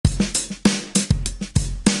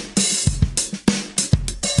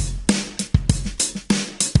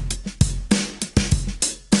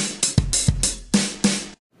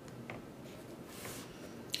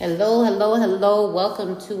Hello, hello, hello.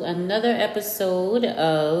 Welcome to another episode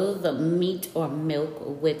of Meat or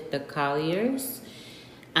Milk with the Colliers.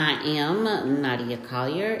 I am Nadia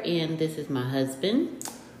Collier, and this is my husband,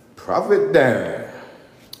 Prophet Darren.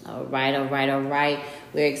 All right.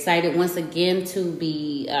 We're excited once again to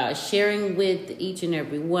be sharing with each and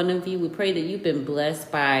every one of you. We pray that you've been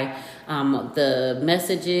blessed by the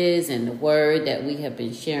messages and the word that we have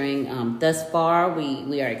been sharing thus far.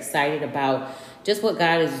 We are excited about just what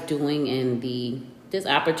God is doing and this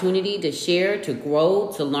opportunity to share, to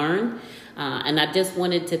grow, to learn. And I just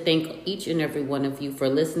wanted to thank each and every one of you for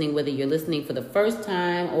listening, whether you're listening for the first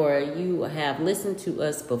time or you have listened to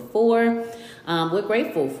us before. We're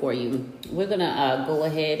grateful for you. We're going to go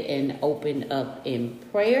ahead and open up in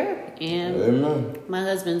prayer. And Amen. My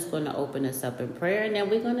husband's going to open us up in prayer. And then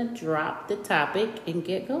we're going to drop the topic and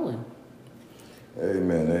get going.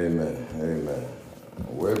 Amen.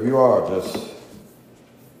 Wherever you are, just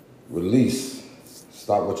release.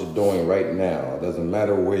 Stop what you're doing right now. It doesn't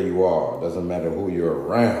matter where you are. It doesn't matter who you're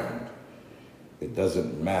around. It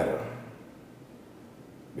doesn't matter.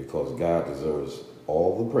 Because God deserves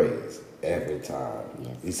all the praise every time.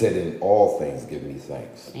 Yes. He said, in all things, give me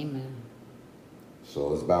thanks. Amen. So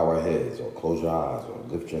let's bow our heads or close your eyes or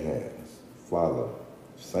lift your hands. Father,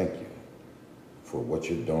 thank you for what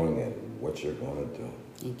you're doing and what you're going to do.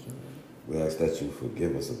 Thank you. We ask that you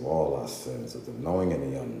forgive us of all our sins, of the knowing and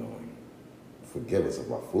the unknowing. Forgive us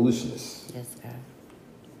of our foolishness. Yes, God.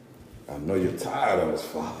 I know you're tired of us,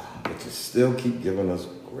 Father, but you still keep giving us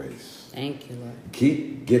grace. Thank you, Lord.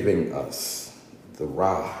 Keep giving us the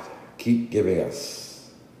rod. Keep giving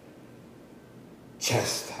us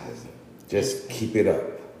chastising. Just keep it up.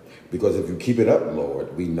 Because if you keep it up,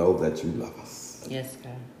 Lord, we know that you love us. Yes,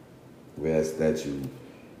 God. We ask that you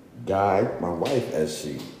guide my wife as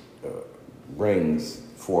she brings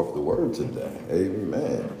forth the word today.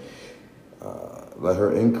 Amen. Let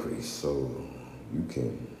her increase so you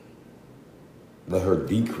can let her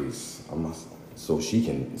decrease. So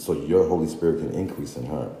your Holy Spirit can increase in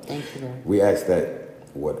her. Thank you, Lord. We ask that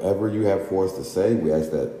whatever you have for us to say, we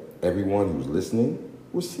ask that everyone who's listening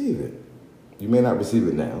receive it. You may not receive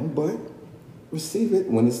it now, but receive it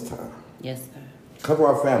when it's time. Yes, God. Cover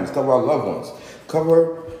our families, cover our loved ones,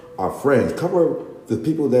 cover our friends, cover the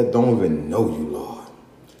people that don't even know you, Lord.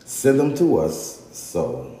 Send them to us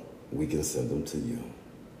so we can send them to you.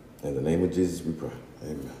 In the name of Jesus we pray.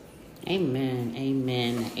 Amen. Amen,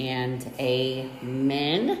 and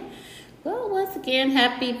amen. Well, once again,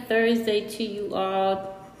 happy Thursday to you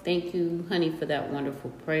all. Thank you, honey, for that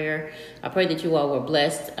wonderful prayer. I pray that you all were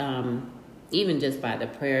blessed, even just by the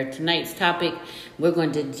prayer. Tonight's topic, we're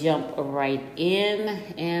going to jump right in,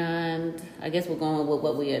 and I guess we're going with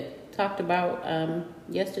what we had talked about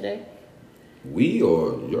yesterday. We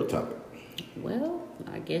or your topic? Well,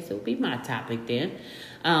 I guess it would be my topic then.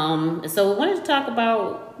 So we wanted to talk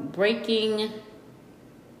about breaking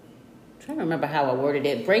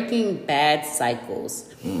bad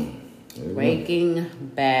cycles. Breaking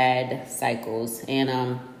bad cycles. And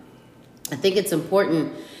I think it's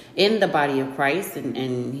important in the body of Christ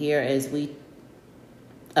and here as we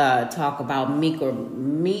talk about meat or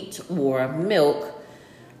milk,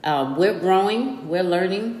 we're growing, we're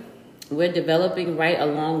learning, we're developing right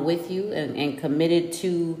along with you and committed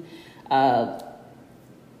to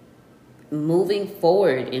moving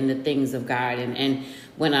forward in the things of God. And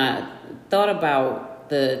when I thought about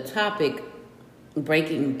the topic,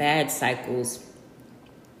 breaking bad cycles,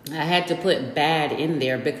 I had to put bad in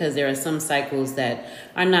there because there are some cycles that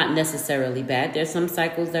are not necessarily bad. There are some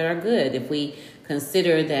cycles that are good. If we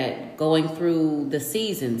consider that going through the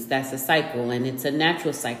seasons, that's a cycle, and it's a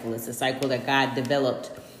natural cycle. It's a cycle that God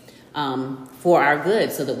developed for our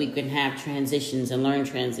good so that we can have transitions and learn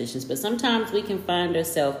transitions. But sometimes we can find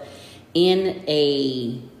ourselves in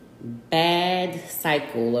a bad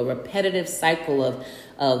cycle, a repetitive cycle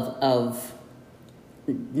of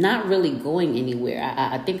not really going anywhere.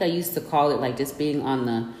 I think I used to call it like just being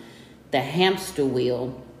on the hamster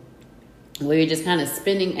wheel where you're just kind of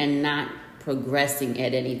spinning and not progressing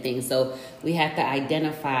at anything. So we have to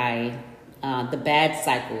identify the bad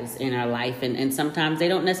cycles in our life. And sometimes they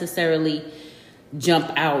don't necessarily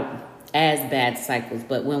jump out as bad cycles.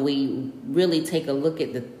 But when we really take a look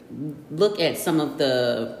at some of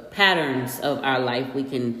the patterns of our life, we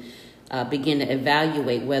can begin to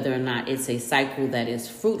evaluate whether or not it's a cycle that is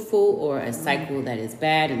fruitful or a cycle that is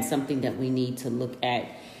bad and something that we need to look at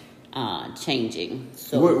changing.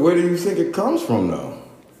 So Where do you think it comes from, though?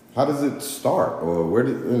 How does it start? Or where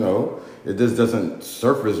did, it just doesn't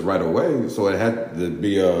surface right away. So it had to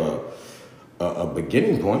be a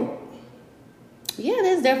beginning point. Yeah,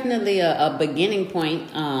 there's definitely a beginning point.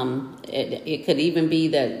 It could even be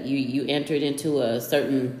that you entered into a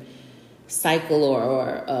certain cycle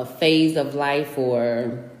or a phase of life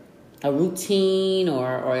or a routine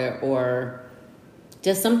or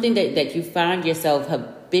just something that you find yourself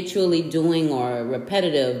habitually doing or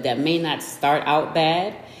repetitive that may not start out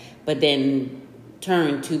bad, but then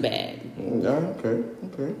turn too bad. Yeah, okay.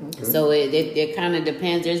 So it kind of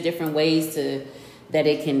depends. There's different ways that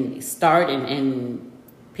it can start and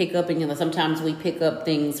pick up. And sometimes we pick up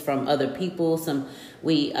things from other people.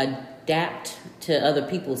 We adapt to other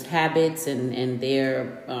people's habits and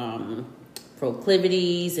their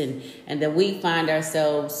proclivities, and then we find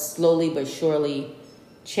ourselves slowly but surely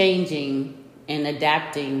changing and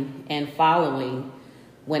adapting and following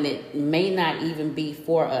when it may not even be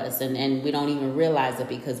for us, and we don't even realize it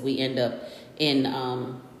because we end up in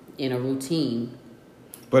a routine.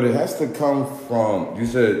 But it has to come from, you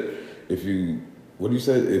said, what you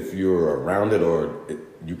said, if you're around it or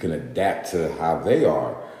you can adapt to how they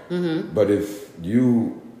are. Mm-hmm. But if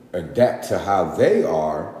you adapt to how they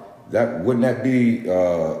are, wouldn't that be,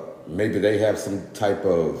 maybe they have some type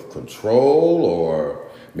of control, or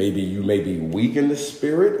maybe you may be weak in the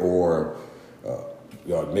spirit, or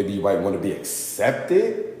maybe you might want to be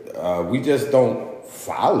accepted. We just don't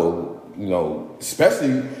follow,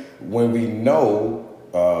 especially when we know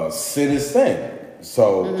sin is sin.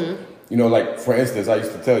 So, like, for instance, I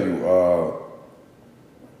used to tell you,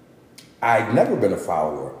 I'd never been a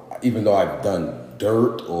follower, even though I've done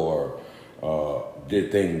dirt or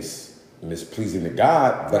did things mispleasing to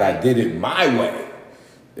God, but I did it my way.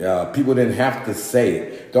 People didn't have to say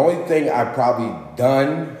it. The only thing I probably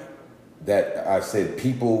done that I said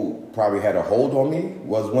people probably had a hold on me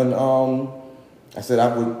was when I said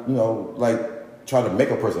I would, try to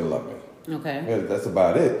make a person love me. Okay. Yeah, that's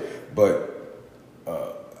about it. But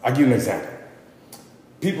I'll give you an example.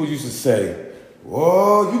 People used to say,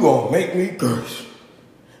 "Whoa, you gonna make me curse."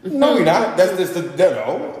 No, you're not. That's just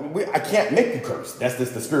I can't make you curse. That's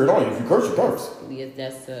just the spirit on you. If you curse, you curse. Yes,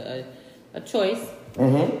 that's a choice.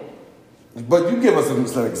 Mm-hmm. But you give us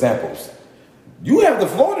some examples. You have the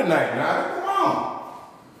floor tonight, now. Come on.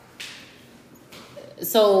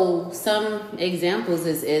 So some examples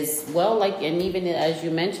is well, like, and even as you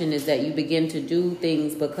mentioned, is that you begin to do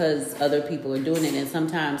things because other people are doing it, and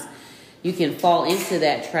sometimes you can fall into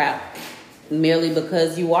that trap merely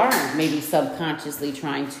because you are maybe subconsciously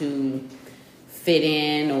trying to fit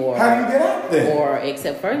in, or how do you get out there? Or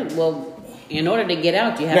except for, well, in order to get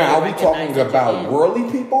out, you have now, to recognize. Now, are we talking about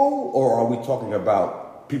worldly people, or are we talking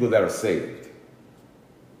about people that are saved?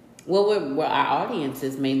 Well, our audience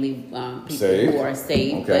is mainly people saved. Who are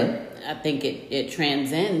saved, okay. But I think it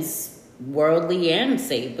transcends worldly and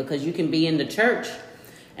saved, because you can be in the church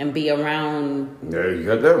and be around, you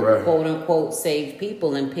got that right, quote unquote saved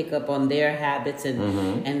people, and pick up on their habits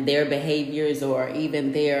and their behaviors, or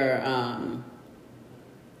even their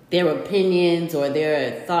opinions or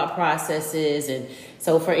their thought processes. And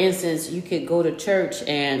so, for instance, you could go to church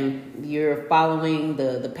and you're following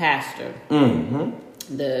the pastor,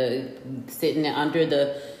 sitting under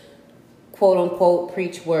the quote unquote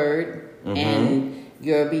preach word, and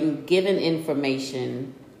you're being given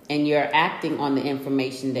information and you're acting on the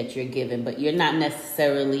information that you're given, but you're not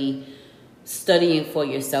necessarily studying for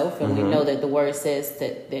yourself. And we know that the word says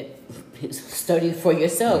that study for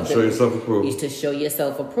yourself. Show yourself approved. Is to show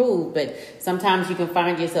yourself approved. But sometimes you can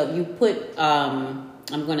find yourself, you put, I'm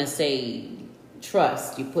going to say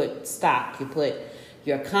trust, you put stock, you put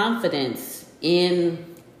your confidence in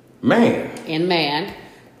man,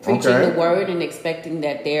 preaching the word and expecting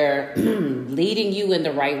that they're leading you in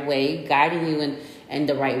the right way, guiding you in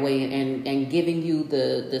the right way, and giving you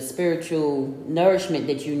the spiritual nourishment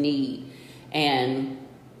that you need. And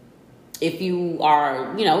if you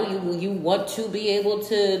are, you want to be able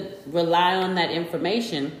to rely on that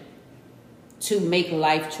information to make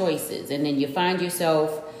life choices, and then you find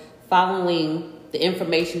yourself following the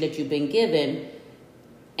information that you've been given,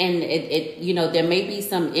 and it there may be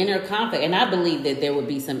some inner conflict, and I believe that there would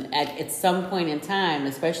be some at some point in time,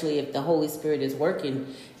 especially if the Holy Spirit is working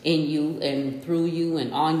in you and through you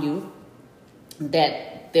and on you,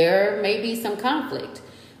 that there may be some conflict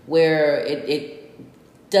where it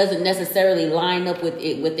doesn't necessarily line up with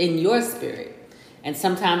it within your spirit. And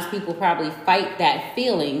sometimes people probably fight that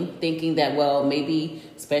feeling, thinking that, well, maybe,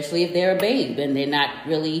 especially if they're a babe and they're not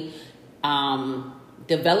really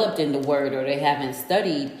developed in the word, or they haven't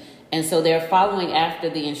studied, and so they're following after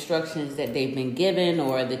the instructions that they've been given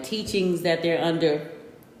or the teachings that they're under,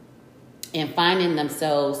 and finding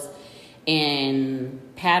themselves in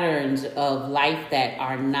patterns of life that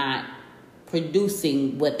are not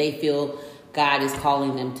producing what they feel God is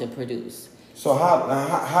calling them to produce. So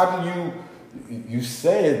how do you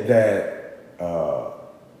said that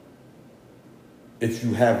if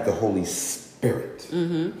you have the Holy Spirit,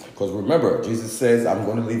 because remember, Jesus says, I'm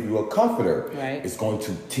going to leave you a comforter. Right. It's going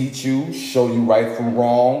to teach you, show you right from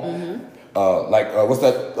wrong. What's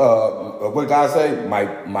that? What did God say?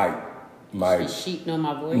 My sheep know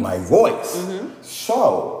my voice. My voice.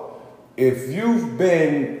 So if you've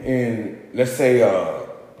been in, let's say,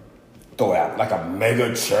 throw out like a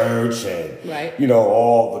mega church and, right, you know,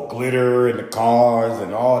 all the glitter and the cars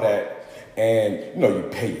and all that, and, you know, you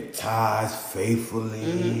pay your tithes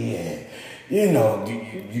faithfully, and, you know,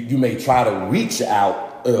 you may try to reach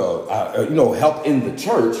out, you know, help in the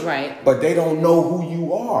church, right, but they don't know who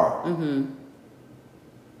you are.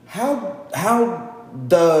 How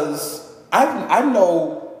does, I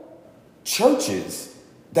know churches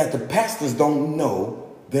that the pastors don't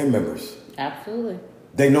know their members. Absolutely.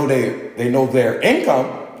 They know their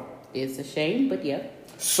income. It's a shame, but yeah.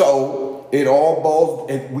 So it all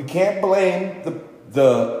boils. We can't blame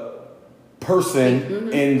the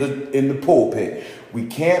person in the pulpit. We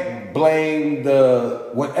can't blame the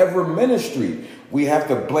whatever ministry. We have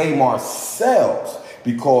to blame ourselves,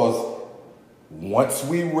 because once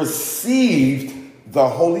we received the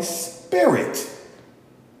Holy Spirit,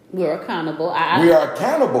 we're accountable. We are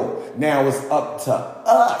accountable. Now it's up to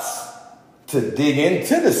us to dig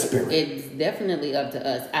into the Spirit. It's definitely up to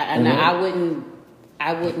us.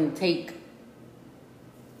 I wouldn't take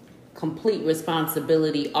complete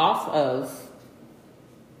responsibility off of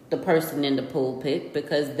the person in the pulpit,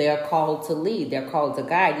 because they're called to lead. They're called to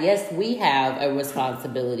guide. Yes, we have a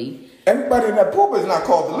responsibility. Everybody in that pulpit is not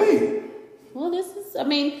called to lead. Well,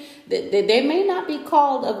 they may not be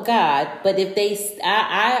called of God, but if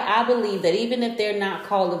I believe that even if they're not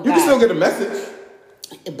called of God, you can still get a message.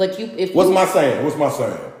 But what's my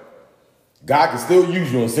saying? God can still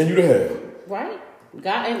use you and send you to hell. Right.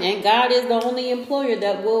 God and God is the only employer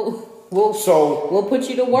that will put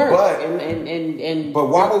you to work. But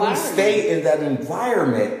why would we stay in that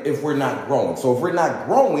environment if we're not growing? So if we're not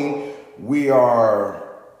growing, we are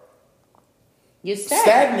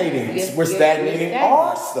stagnating. We're stagnating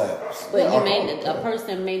ourselves. But a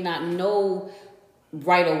person may not know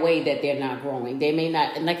right away that they're not growing. They may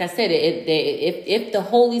not, and like I said, if the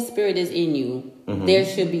Holy Spirit is in you, there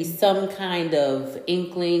should be some kind of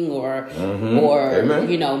inkling or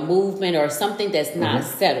you know, movement or something that's not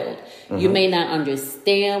settled. You may not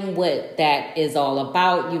understand what that is all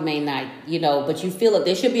about. You may not, you know, but you feel it.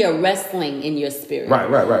 There should be a wrestling in your spirit. Right.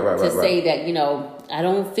 To say that, you know, I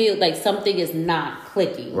don't feel like something is not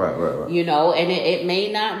clicking. Right. You know, and it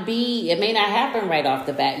may not happen right off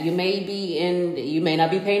the bat. You may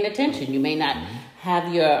not be paying attention. You may not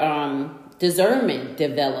have your discernment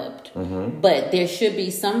developed. But there should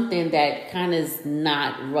be something that kind of is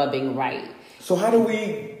not rubbing right. So how do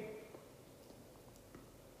we,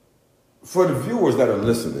 for the viewers that are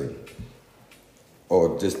listening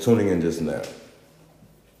or just tuning in just now,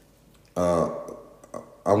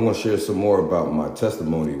 I'm going to share some more about my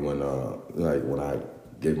testimony when I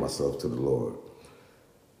gave myself to the Lord.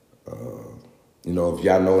 You know, if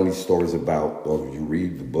y'all know any stories about, or if you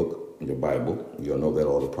read the book, your Bible, you'll know that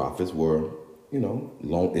all the prophets were, you know,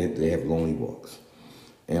 they have lonely walks.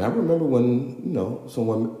 And I remember when, you know,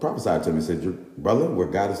 someone prophesied to me, said, brother, where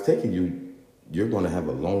God is taking you, you're going to have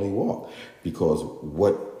a lonely walk, because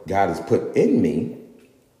what God has put in me,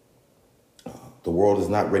 the world is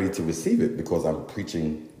not ready to receive it, because I'm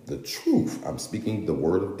preaching the truth. I'm speaking the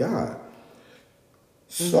word of God.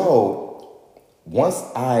 So once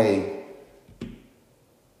I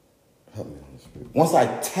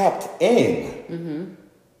tapped in,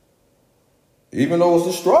 even though it was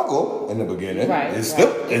a struggle in the beginning, it's still,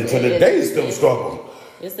 and to the day, it's still a struggle.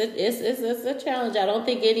 It's a challenge. I don't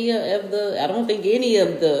think anybody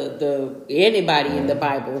in the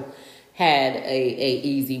Bible had a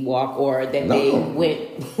easy walk, or that they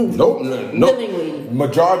went willingly.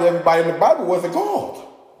 Majority of everybody in the Bible wasn't called.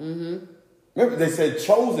 Remember, they said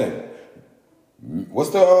chosen. What's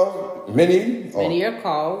the many? Many are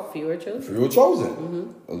called, few are chosen. Few are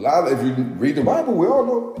chosen. A lot. If you read the Bible, we all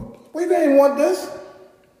know we didn't want this.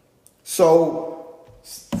 So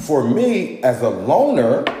for me, as a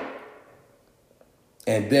loner,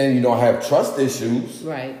 and then, you know, I have trust issues.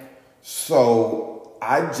 Right. So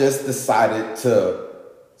I just decided to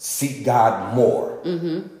seek God more,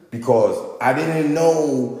 because I didn't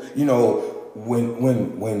know, you know,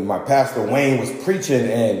 when my pastor Wayne was preaching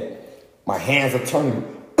and my hands are turning,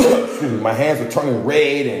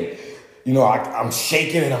 red, and, you know, I'm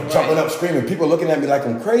shaking and I'm jumping up screaming. People looking at me like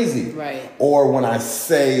I'm crazy. Right. Or when I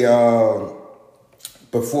say,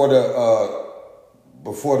 before the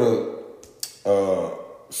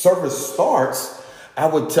service starts, I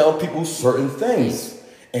would tell people certain things.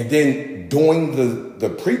 And then during the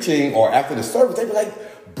preaching or after the service, they'd be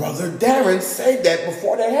like, Brother Darren said that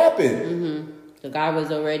before that happened. Mm-hmm. So God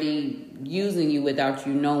was already using you without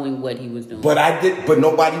you knowing what he was doing. But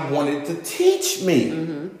nobody wanted to teach me.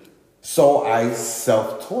 Mm-hmm. So I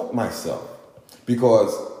self-taught myself.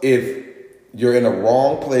 Because if you're in a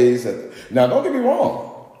wrong place, now don't get me wrong.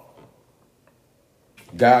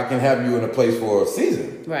 God can have you in a place for a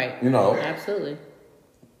season. Right. You know. Absolutely.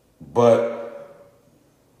 But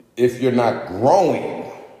if you're not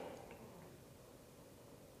growing,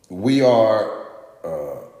 we are,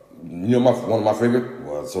 one of my favorite,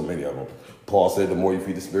 well, so many of them. Paul said, the more you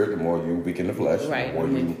feed the spirit, the more you weaken the flesh. Right. The more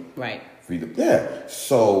you feed the, yeah.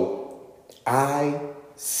 So I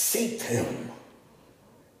seeked him.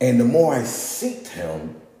 And the more I seeked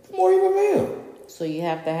him, the more he revealed. So you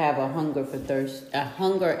have to have a hunger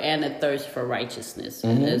and a thirst for righteousness,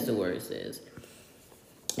 mm-hmm. as the word says.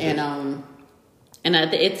 And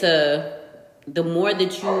it's the more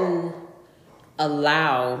that you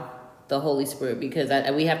allow the Holy Spirit, because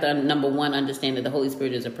we have to, number one, understand that the Holy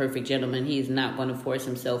Spirit is a perfect gentleman. He is not going to force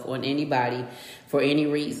himself on anybody for any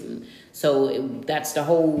reason. So that's the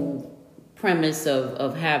whole premise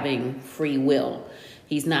of having free will.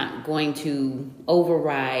 He's not going to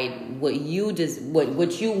override what you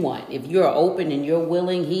what you want. If you're open and you're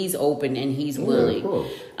willing, he's open and he's willing.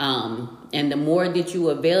 And the more that you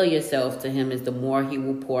avail yourself to him is the more he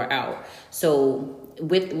will pour out. So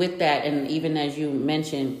with that, and even as you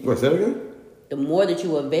mentioned, what's that again? The more that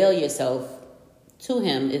you avail yourself to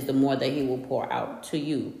him is the more that he will pour out to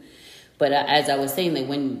you. But as I was saying,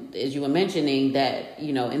 that as you were mentioning that,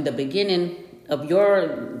 in the beginning of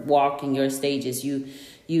your walk and your stages,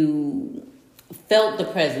 you felt the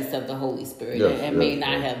presence of the Holy Spirit and may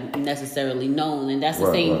not have necessarily known. And that's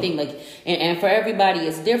the same thing. Like, and for everybody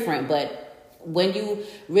it's different, but when you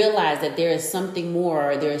realize that there is something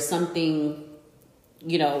more, there is something,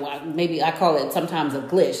 maybe I call it sometimes a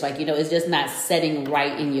glitch, like, it's just not setting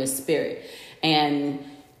right in your spirit. And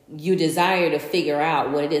you desire to figure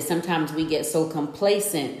out what it is. Sometimes we get so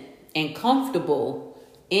complacent and comfortable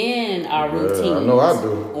in our routines, I know I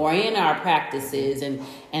do, or in our practices, and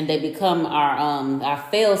they become our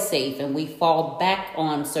fail safe, and we fall back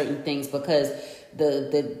on certain things because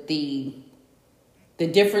the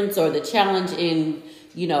difference or the challenge in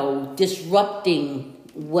disrupting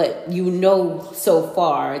what so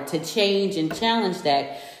far, to change and challenge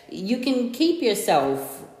that, you can keep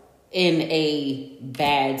yourself in a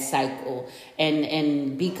bad cycle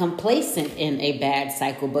and be complacent in a bad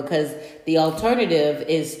cycle, because the alternative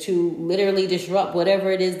is to literally disrupt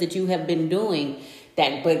whatever it is that you have been doing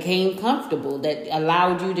that became comfortable, that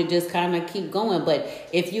allowed you to just kind of keep going. But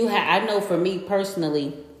if you I know for me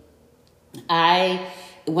personally,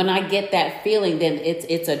 when I get that feeling, then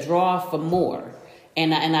it's a draw for more.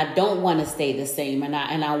 And I don't want to stay the same. And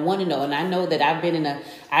I want to know. And I know that I've been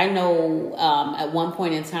at one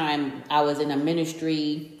point in time, I was in a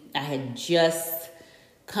ministry. I had just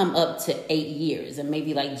come up to 8 years. And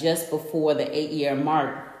maybe like just before the 8-year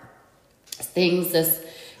mark, things just,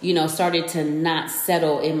 started to not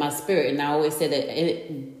settle in my spirit. And I always say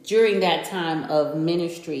that during that time of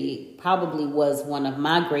ministry probably was one of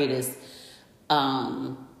my greatest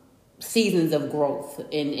seasons of growth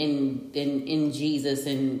in Jesus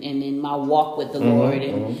and in my walk with the Lord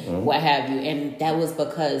and what have you. And that was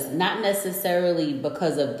because, not necessarily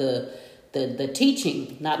because of the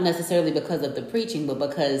teaching, not necessarily because of the preaching, but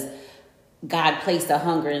because God placed a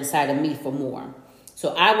hunger inside of me for more.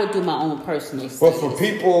 So I would do my own personal studies. But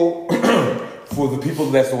for the people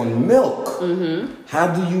that's on milk, how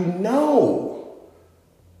do you know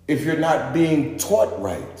if you're not being taught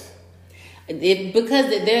right? Because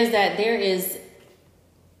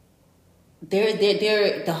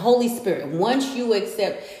the Holy Spirit, once you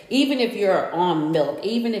accept, even if you're on milk,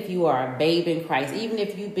 even if you are a babe in Christ, even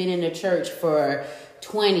if you've been in the church for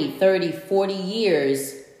 20, 30, 40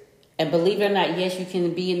 years, and believe it or not, yes, you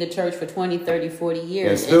can be in the church for 20, 30, 40 years.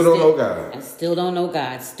 And still don't know God. And still don't know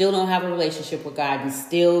God. Still don't have a relationship with God, and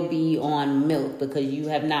still be on milk because you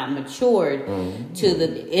have not matured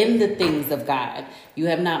in the things of God. You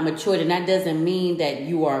have not matured, and that doesn't mean that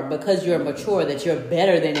because you're mature, that you're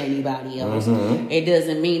better than anybody else. It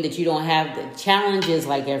doesn't mean that you don't have the challenges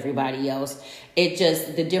like everybody else.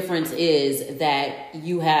 The difference is that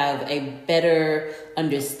you have a better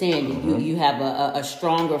understanding. You have a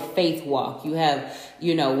stronger faith walk. You have,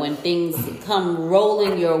 when things come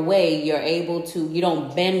rolling your way, you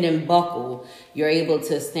don't bend and buckle. You're able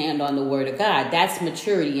to stand on the word of God. That's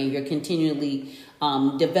maturity, and you're continually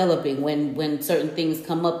developing. When certain things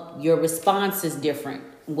come up, your response is different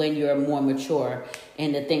when you're more mature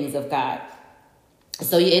in the things of God.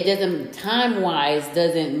 So it doesn't, time-wise,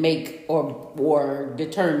 doesn't make or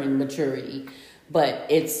determine maturity, but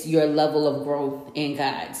it's your level of growth in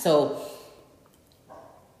God. So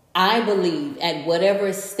I believe at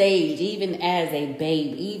whatever stage, even as a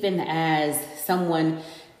babe, even as someone,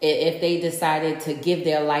 if they decided to give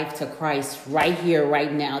their life to Christ right here,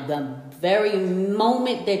 right now, the very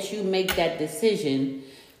moment that you make that decision,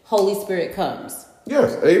 Holy Spirit comes.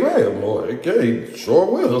 Yes, amen, Lord. Okay, sure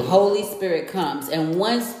will. The Holy Spirit comes. And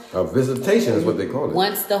once... A visitation is what they call it.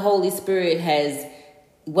 Once the Holy Spirit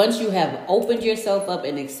once you have opened yourself up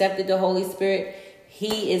and accepted the Holy Spirit,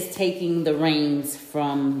 He is taking the reins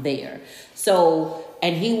from there. So,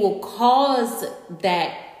 and He will cause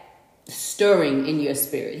that stirring in your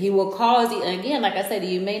spirit. He will cause, again, like I said,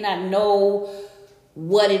 you may not know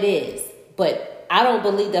what it is, but I don't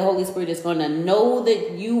believe the Holy Spirit is going to know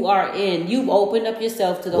that you've opened up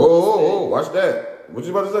yourself to the Holy Spirit. Oh, watch that. What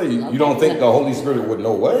you about to say? You don't think the Holy Spirit would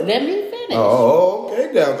know what? Let me finish. Oh,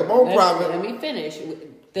 okay, now come on, prophet. Let me finish.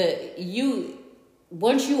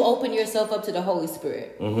 Once you open yourself up to the Holy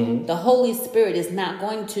Spirit, the Holy Spirit is not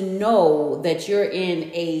going to know that you're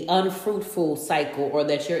in a unfruitful cycle or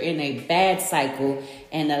that you're in a bad cycle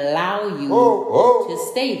and allow you to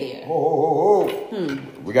stay there.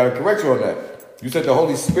 We got to correct you on that. You said the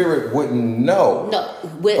Holy Spirit wouldn't know. No,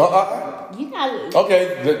 you got.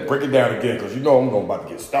 Okay, let's break it down again because you know I'm about to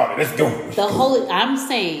get started. Let's go. I'm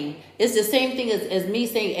saying it's the same thing as me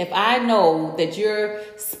saying if I know that you're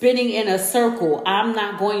spinning in a circle, I'm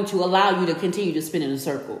not going to allow you to continue to spin in a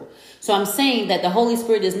circle. So I'm saying that the Holy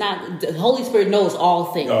Spirit the Holy Spirit knows all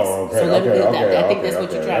things. Oh, okay. So let me do that. I think that's okay,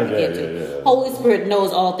 what you're trying to get to. Yeah. Holy Spirit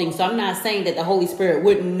knows all things. So I'm not saying that the Holy Spirit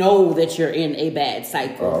wouldn't know that you're in a bad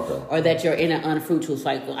cycle or that you're in an unfruitful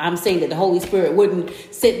cycle. I'm saying that the Holy Spirit wouldn't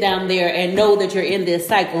sit down there and know that you're in this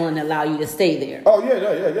cycle and allow you to stay there. Oh,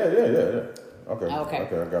 yeah. Okay. Okay.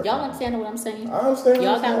 I got Y'all you. understand what I'm saying? I understand.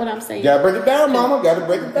 Y'all got what I'm saying? Gotta break it down, mama. Gotta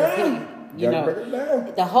break it down. Break it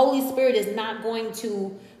down. The Holy Spirit is not going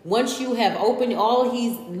to, once you have opened, all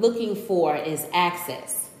He's looking for is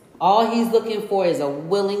access. All He's looking for is a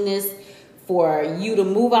willingness for you to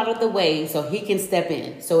move out of the way so He can step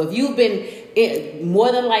in. So if you've been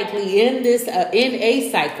more than likely in this, in a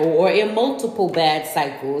cycle or in multiple bad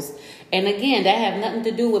cycles, and again, that have nothing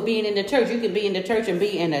to do with being in the church. You can be in the church and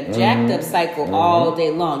be in a jacked up cycle all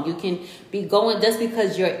day long. You can be going just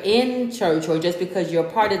because you're in church or just because you're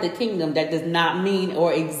part of the kingdom. That does not mean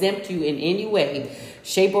or exempt you in any way,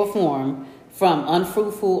 shape, or form from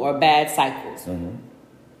unfruitful or bad cycles.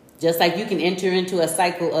 Just like you can enter into a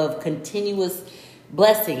cycle of continuous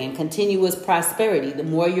blessing and continuous prosperity. The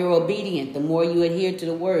more you're obedient, the more you adhere to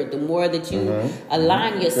the word, the more that you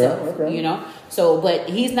align yourself, you know. So, but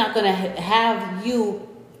He's not going to have you,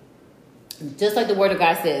 just like the word of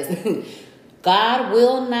God says, God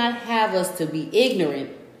will not have us to be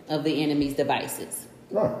ignorant of the enemy's devices.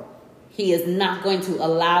 No. He is not going to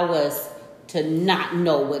allow us to not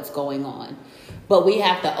know what's going on. But we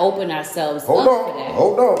have to open ourselves up to that.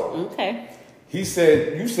 Hold on. Okay. You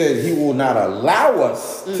said He will not allow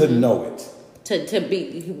us to know it. To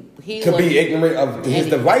be ignorant of His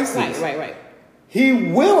devices. Right. He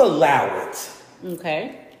will allow it.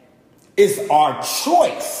 Okay. It's our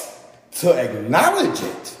choice to acknowledge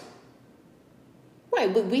it.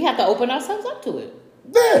 Right, but we have to open ourselves up to it.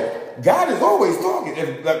 Yeah, God is always talking.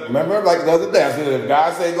 Remember, like the other day, I said, if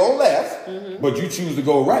God say go left, but you choose to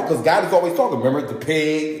go right, because God is always talking. Remember the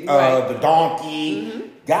pig, the donkey.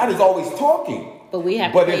 God is always talking. But we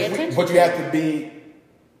have to pay attention. But you have to be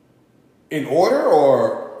in order,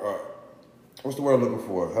 or what's the word I'm looking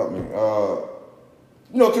for? Help me.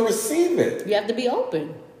 To receive it. You have to be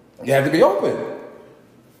open. You have to be open.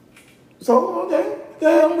 So, okay.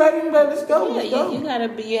 Yeah, I'm ready. Let's go. Yeah, let's go.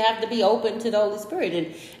 You have to be open to the Holy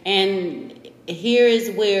Spirit. And here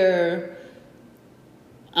is where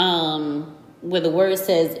the word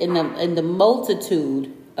says, in the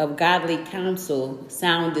multitude of godly counsel,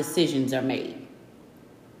 sound decisions are made.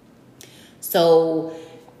 So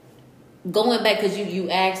going back, because you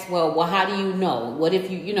asked, well, how do you know? What if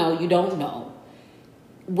you don't know?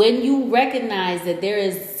 When you recognize that there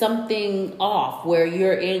is something off, where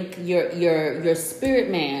you're in your spirit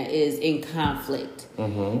man is in conflict,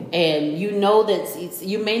 and you know that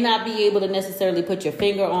you may not be able to necessarily put your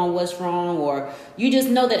finger on what's wrong, or you just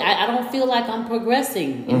know that I don't feel like I'm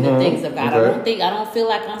progressing in the things of God. Okay. I don't feel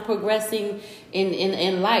like I'm progressing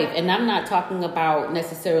in life, and I'm not talking about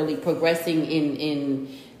necessarily progressing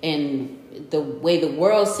in the way the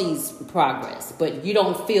world sees progress, but you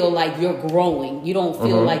don't feel like you're growing. You don't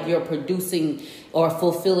feel like you're producing or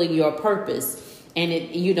fulfilling your purpose. And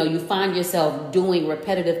you find yourself doing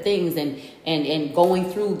repetitive things and going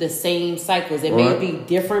through the same cycles. It may be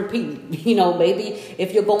different people, maybe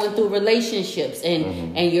if you're going through relationships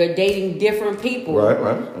and you're dating different people,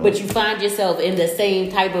 but you find yourself in the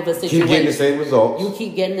same type of a situation. Keep getting the same results. You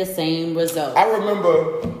keep getting the same results. I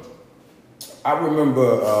remember,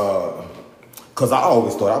 because I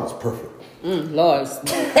always thought I was perfect. Lord.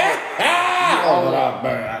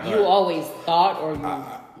 You always thought, or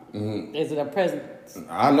is it a present?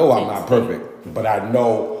 I know I'm not perfect, but I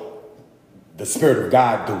know the Spirit of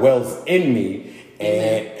God dwells in me,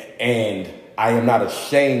 and I am not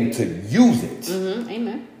ashamed to use it.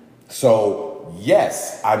 Amen. So,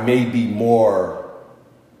 yes, I may be more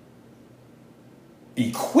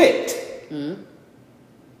equipped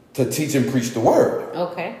to teach and preach the word.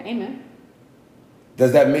 Okay, amen.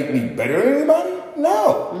 Does that make me better than anybody?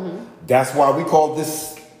 No. That's why we call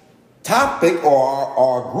this topic or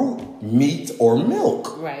our group meat or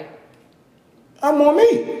milk. Right. I'm more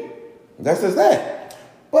meat. That's just that.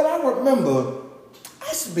 But I remember I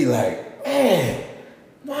used to be like, man,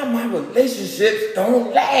 why my relationships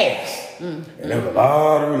don't last? And there was a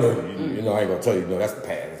lot of relationships. I ain't gonna tell you, that's the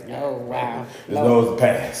past. Oh wow. It's the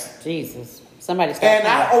past. Jesus. Somebody stop. And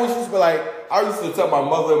I always used to be like, I used to tell my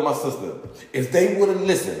mother and my sister, if they would have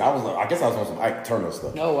listened, I guess I was on some Ike Turner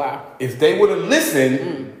stuff. Oh wow. If they would have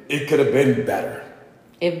listened, it could have been better.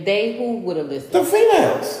 If who would have listened? The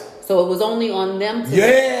females. So it was only on them to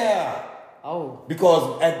Yeah. Oh.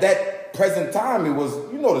 Because at that present time, it was,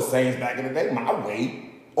 the sayings back in the day, my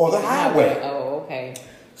way or the highway. Oh, okay.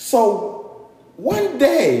 So one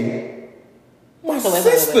day, my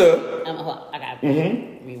sister. I got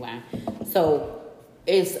rewind. So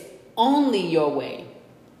it's only your way.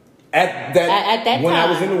 At that time, when I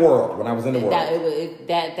was in the world.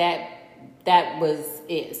 That was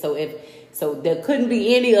it. So there couldn't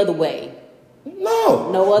be any other way.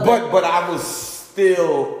 No other. But I was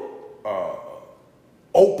still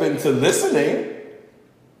open to listening.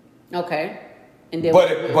 Okay. And then but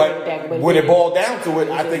when it boiled down to it,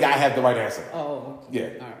 I think I had the right answer. Oh. Yeah.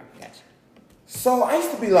 All right. Gotcha. So I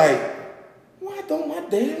used to be like, why don't my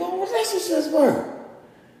damn relationships work?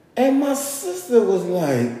 And my sister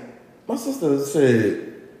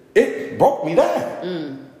said, it broke me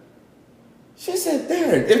down. She said,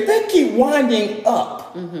 Darren, if they keep winding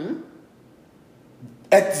up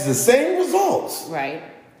at the same results, right?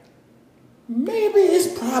 Maybe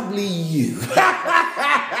it's probably you.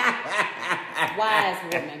 Wise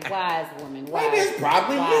woman. Maybe it's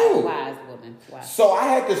probably you. Wise woman. So I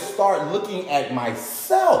had to start looking at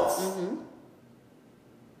myself.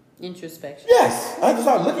 Introspection. Yes, I had to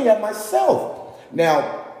start looking at myself.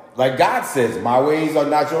 Now, like God says, my ways are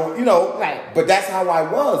not your, Right. But that's how I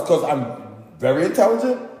was, because I'm very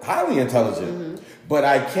intelligent, highly intelligent. But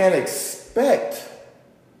I can't expect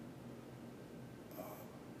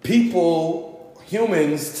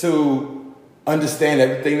humans to understand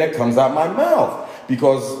everything that comes out my mouth.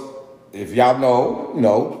 Because if y'all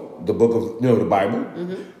know, the book of, the Bible,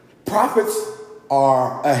 prophets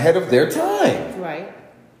are ahead of their time. Right.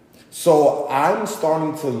 So I'm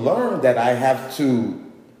starting to learn that I have to,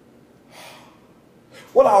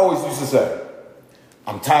 what I always used to say,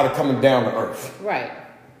 I'm tired of coming down to earth. Right.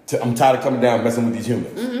 I'm tired of coming down messing with these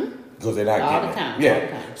humans. Because they're not all getting the time. it. Yeah. All the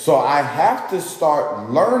time. So I have to start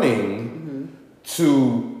learning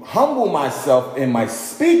to humble myself in my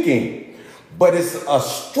speaking. But it's a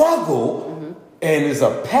struggle and it's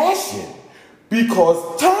a passion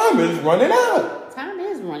because time is running out. Time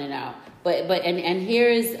is running out. But here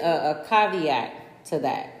is a caveat to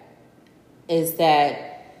that, is that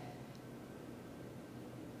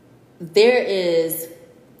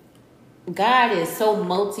God is so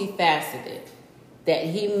multifaceted that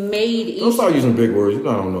he made each... Don't start using big words. I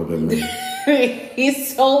don't know what that means.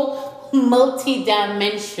 He's so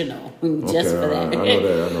multidimensional. Just for that. I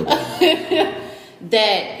know that.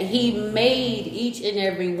 That he made each and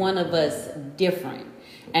every one of us different.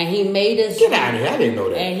 And he made us... Get out of here. I didn't know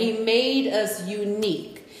that. And he made us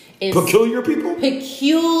unique. Peculiar people?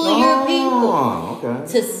 Peculiar people. Okay.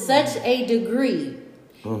 To such a degree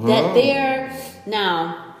that they're...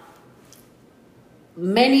 Now...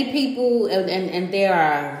 Many people, and there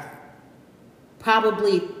are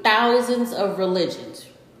probably thousands of religions,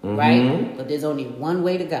 right? But there's only one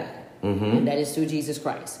way to God, and that is through Jesus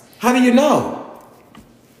Christ. How do you know?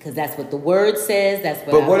 Because that's what the word says. That's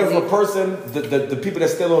what. But what if a person, the people that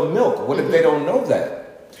still on milk, what if they don't know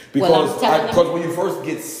that? Because when you first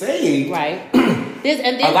get saved, right?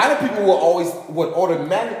 A lot of people would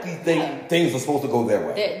automatically think things are supposed to go their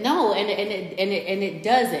way. No, and it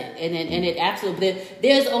doesn't, and it absolutely.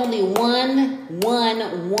 There's only one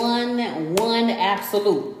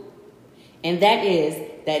absolute, and that is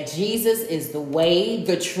that Jesus is the way,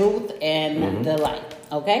 the truth, and the life.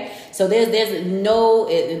 Okay, so there's no.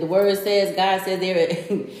 The word says, God said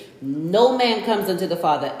no man comes unto the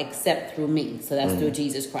Father except through me. So that's through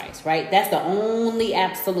Jesus Christ, right? That's the only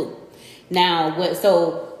absolute. Now,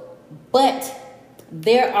 but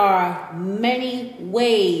there are many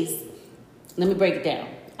ways. Let me break it down.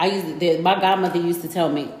 My godmother used to tell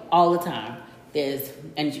me all the time.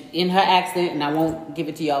 And in her accent, and I won't give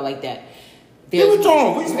it to y'all like that. We're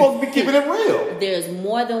supposed to be keeping it real. There's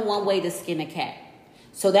more than one way to skin a cat.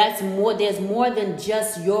 So there's more than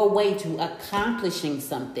just your way to accomplishing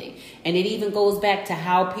something. And it even goes back to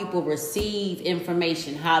how people receive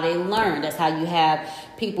information, how they learn. That's how you have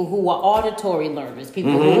people who are auditory learners,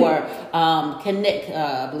 people who are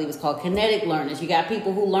I believe it's called kinetic learners. You got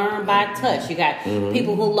people who learn by touch. You got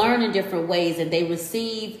people who learn in different ways, and they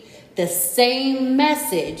receive the same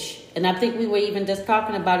message. And I think we were even just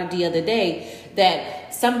talking about it the other day,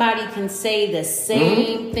 that somebody can say the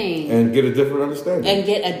same thing and get a different understanding, and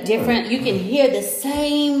get a different. You can hear the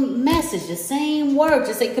same message, the same word.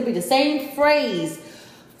 It could be the same phrase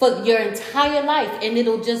for your entire life, and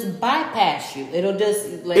it'll just bypass you. It'll just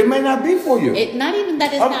it may not be for you. It not even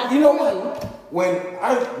that it's not for you. When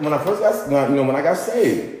I got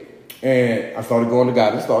saved and I started going to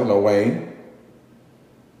God and started Wayne.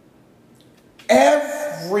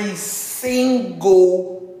 Every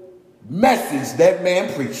single message that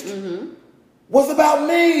man preached was about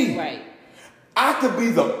me. Right. I could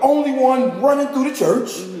be the only one running through the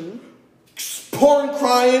church, pouring,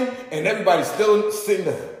 crying, and everybody's still sitting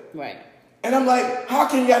there. Right. And I'm like, how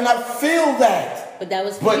can y'all not feel that? But that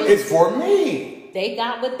was for you. It's for me. They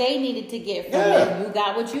got what they needed to get from it. You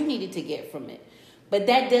got what you needed to get from it. But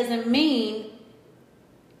that doesn't mean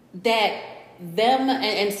that them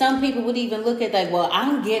and some people would even look at like, well,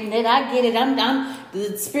 I'm getting it. I get it.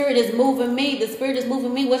 The Spirit is moving me. The Spirit is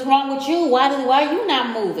moving me. What's wrong with you? Why are you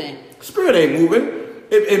not moving? Spirit ain't moving.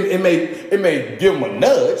 It may give them a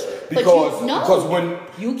nudge because when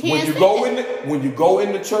you go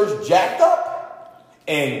in the church jacked up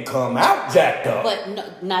and come out jacked up.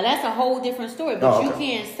 But now that's a whole different story. But you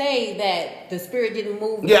can't say that the Spirit didn't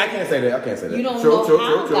move. Yeah, I can't say that. You don't know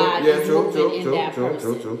how God is moving in that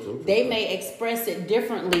person. They may express it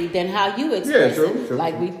differently than how you express it.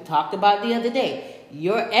 Like we talked about the other day.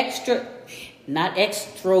 You're not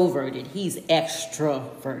extroverted. He's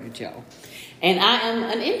extroverted, Joe. And I am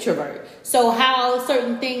an introvert. So how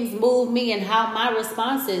certain things move me and how my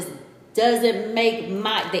response is doesn't make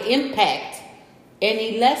the impact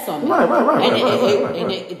any less on me. Right.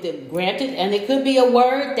 Granted, and it could be a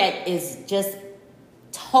word that is just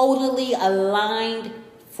totally aligned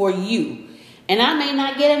for you, and I may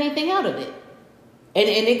not get anything out of it. And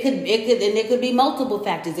it could be multiple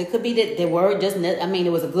factors. It could be that the word doesn't. I mean,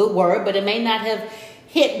 it was a good word, but it may not have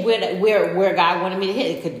hit where God wanted me to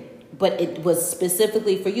hit. It could, but it was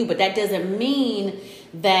specifically for you. But that doesn't mean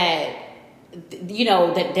that.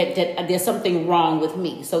 That there's something wrong with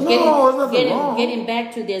me. So getting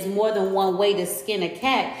back to there's more than one way to skin a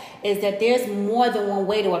cat is that there's more than one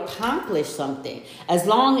way to accomplish something as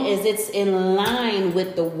long as it's in line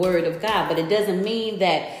with the Word of God. But it doesn't mean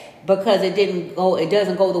that because it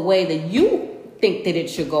doesn't go the way that you think that it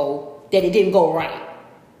should go, that it didn't go right.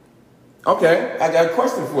 Okay, I got a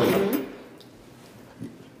question for you.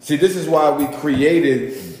 See, this is why we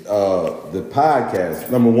created the podcast.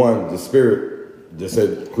 Number one, the Spirit just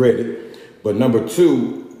said created, but number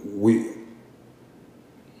two,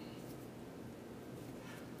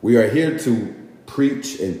 we are here to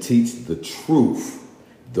preach and teach the truth,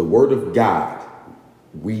 the Word of God.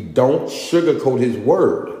 We don't sugarcoat His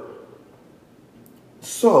Word.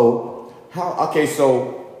 So how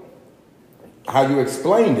you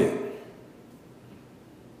explained it?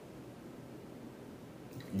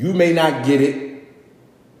 You may not get it.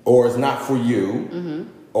 Or it's not for you,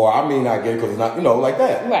 or I may not get it because it's not, like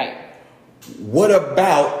that. Right. What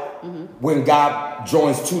about when God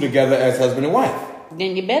joins two together as husband and wife?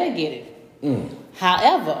 Then you better get it.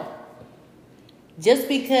 However, just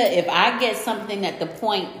because if I get something at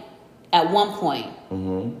one point,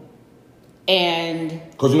 and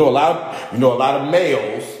because a lot of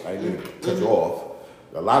males, I didn't cut you off.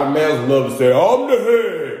 A lot of males love to say, "I'm the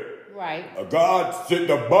head." Right.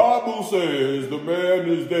 The Bible says the man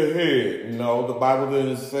is the head. No, the Bible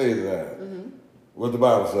didn't say that. What the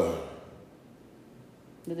Bible say?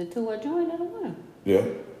 That the two are joined as one. Yeah.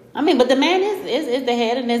 I mean, but the man is the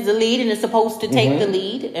head and is the lead and is supposed to take the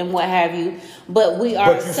lead and what have you. But we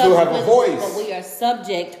are But you still have a voice. But we are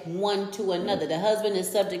subject one to another. The husband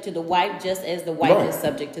is subject to the wife just as the wife is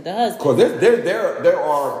subject to the husband. Because there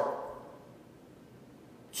are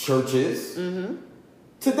churches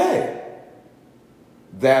today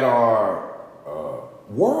that are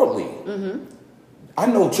worldly. I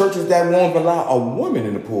know churches that won't allow a woman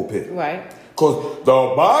in the pulpit. Right. Because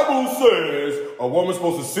the Bible says a woman's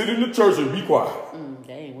supposed to sit in the church and be quiet.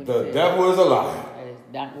 The devil is a liar. That is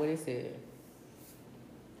not what it said.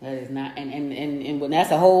 That is not, and when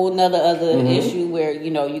that's a whole nother other issue where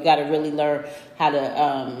you got to really learn how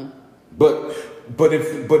to. But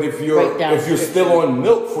if you're still on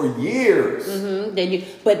milk for years, then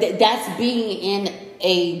that's being in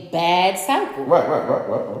a bad cycle.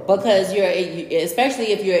 Right. Because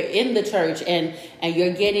especially if you're in the church and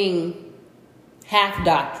you're getting half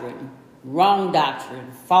doctrine, wrong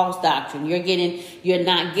doctrine, false doctrine. You're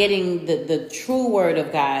not getting the true word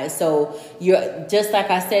of God. So you're, just like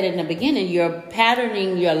I said in the beginning, you're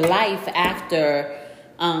patterning your life after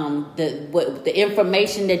the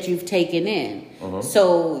information that you've taken in.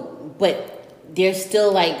 So, but there's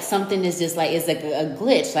still like something that's just like, it's like a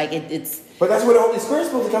glitch. Like it's. But that's where the Holy Spirit's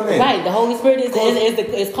supposed to come in. Right, the Holy Spirit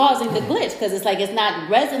is causing the glitch because it's like it's not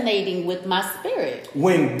resonating with my spirit.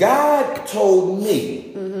 When God told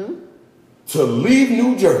me to leave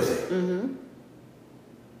New Jersey,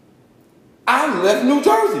 I left New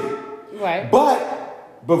Jersey. Right.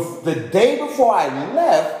 But the day before I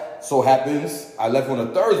left, so happens I left on a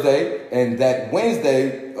Thursday, and that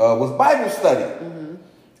Wednesday was Bible study.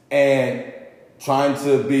 And trying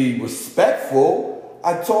to be respectful,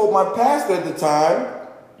 I told my pastor at the time,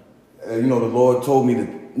 the Lord told me to,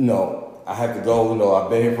 I have to go. I've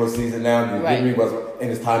been here for a season now. And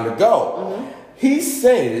it's time to go. He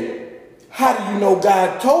said, how do you know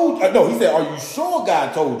God told you? No, he said, are you sure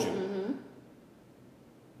God told you?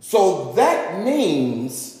 So that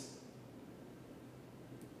means,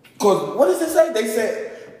 because what does it say? They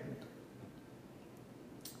said,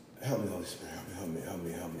 help me, Holy Spirit, help me.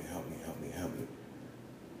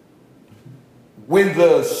 When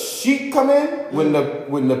the sheep come in,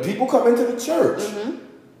 when the people come into the church,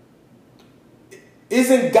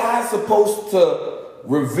 isn't God supposed to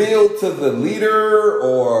reveal to the leader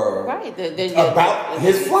or about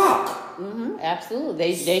his flock?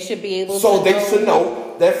 Absolutely, they should be able. So they should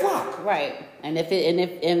know their flock, right? And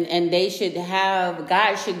and they should have,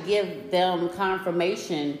 God should give them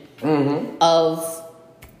confirmation of.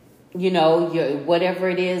 Your whatever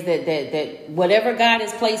it is that whatever God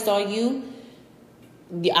has placed on you.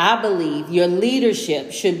 I believe your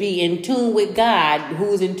leadership should be in tune with God,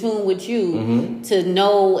 who's in tune with you, to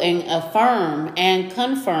know and affirm and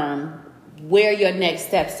confirm where your next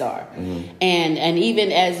steps are. And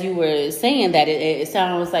even as you were saying that, it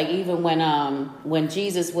sounds like even when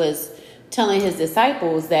Jesus was telling his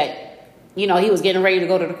disciples that, he was getting ready to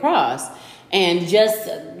go to the cross. And just,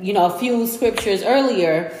 a few scriptures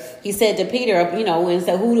earlier, he said to Peter, and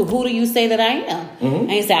said, who do you say that I am?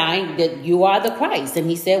 And he said, that you are the Christ. And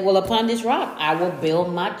he said, well, upon this rock, I will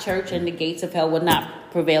build my church and the gates of hell will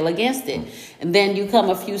not prevail against it. And then you come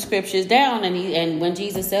a few scriptures down and when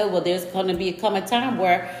Jesus said, well, there's going to come a time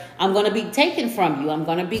where I'm going to be taken from you. I'm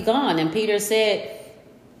going to be gone. And Peter said,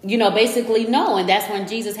 basically no. And that's when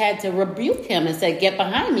Jesus had to rebuke him and say, get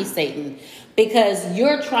behind me, Satan, because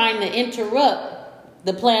you're trying to interrupt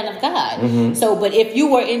the plan of God. So, but if you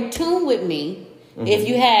were in tune with me, if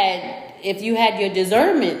you had your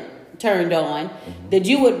discernment turned on, that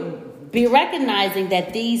you would be recognizing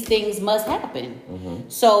that these things must happen.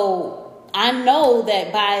 So I know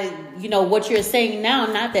that by, what you're saying now,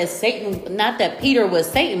 not that Peter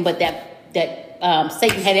was Satan, but that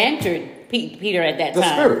Satan had entered Peter at that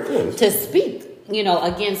time to speak,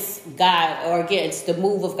 against God or against the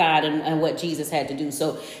move of God and what Jesus had to do.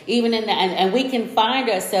 So even in that, and we can find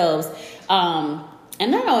ourselves,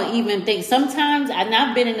 and I don't even think sometimes, and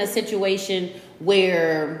I've been in a situation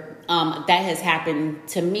where that has happened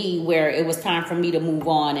to me, where it was time for me to move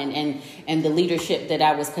on, and the leadership that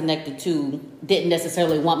I was connected to didn't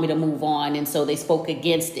necessarily want me to move on, and so they spoke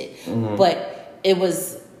against it. But it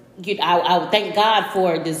was, I thank God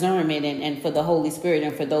for discernment and for the Holy Spirit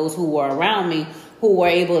and for those who were around me who were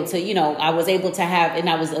able to, I was able to have, and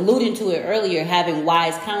I was alluding to it earlier, having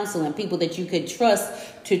wise counsel and people that you could trust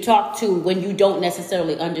to talk to when you don't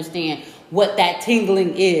necessarily understand what that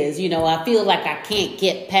tingling is. I feel like I can't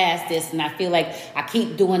get past this, and I feel like I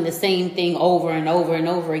keep doing the same thing over and over and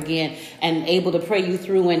over again, and able to pray you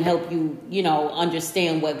through and help you,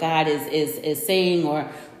 understand what God is saying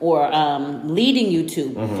or leading you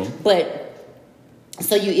to. But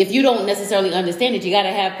So if you don't necessarily understand it, you got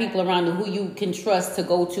to have people around you who you can trust to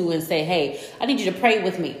go to and say, hey, I need you to pray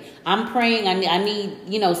with me. I'm praying. I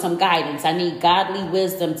need, some guidance. I need godly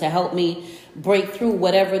wisdom to help me break through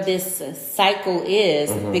whatever this cycle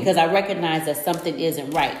is, because I recognize that something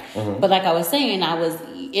isn't right. But like I was saying, I was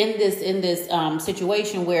in this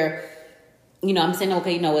situation where, I'm saying,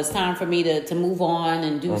 okay, it's time for me to move on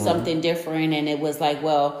and do something different. And it was like,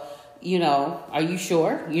 well, are you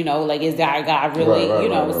sure? Is God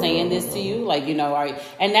really, saying this to you? Like,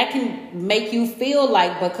 and that can make you feel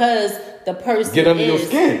like, because the person get under your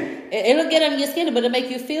skin. It'll get under your skin, but it'll make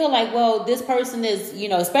you feel like, well, this person is,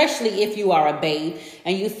 especially if you are a babe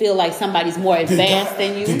and you feel like somebody's more advanced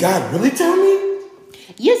than you. Did God really tell me?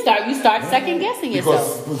 You start second guessing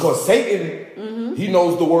yourself. Because Satan, he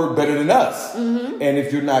knows the word better than us. And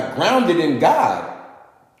if you're not grounded in God,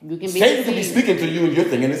 Satan can be speaking to you and you're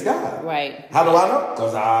thinking it's God. Right. How do I know?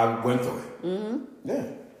 Because I went through it. Yeah.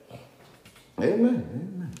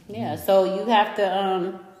 Amen. Yeah. So you have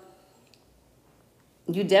to,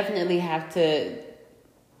 you definitely have to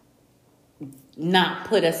not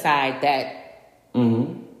put aside that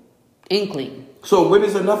inkling. So when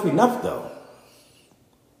is enough though?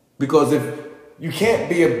 Because if you can't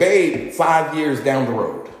be a babe 5 years down the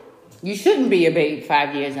road. You shouldn't be a babe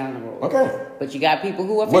 5 years down the road. Okay. But you got people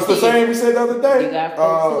who are 50 What's the saying we said the other day? You got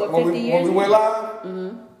folks who are 50 years. When we went live?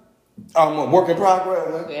 Work in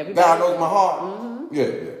progress. God knows my heart. Yeah.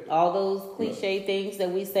 All those cliche things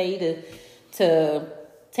that we say to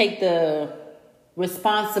take the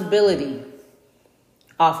responsibility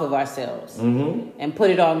off of ourselves and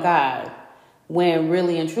put it on God, when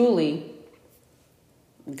really and truly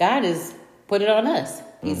God has put it on us.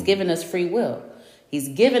 He's given us free will. He's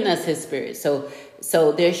given us his spirit. So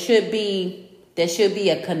there should be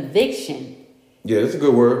a conviction. Yeah, that's a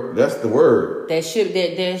good word. That's the word. There should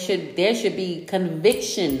be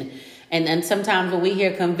conviction. And sometimes when we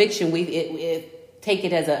hear conviction, we take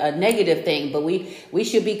it as a negative thing, but we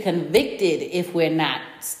should be convicted if we're not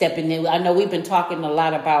stepping in. I know we've been talking a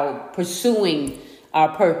lot about pursuing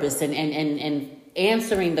our purpose and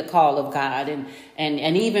answering the call of God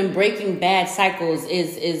and even breaking bad cycles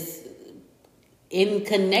is in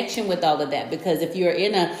connection with all of that, because if you're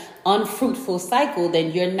in an unfruitful cycle,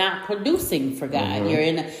 then you're not producing for God. You're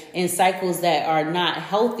in cycles that are not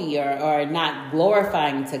healthy or not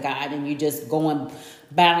glorifying to God, and you're just going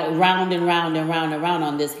round and round and round and round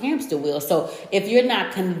on this hamster wheel. So if you're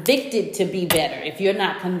not convicted to be better, if you're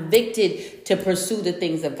not convicted to pursue the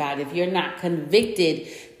things of God, if you're not convicted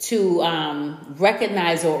to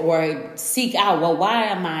recognize or seek out, well, why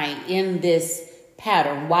am I in this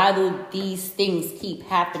pattern? Why do these things keep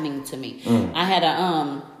happening to me? I had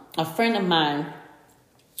a friend of mine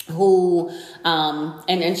who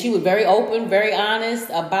and she was very open, very honest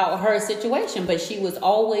about her situation, but she was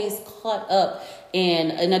always caught up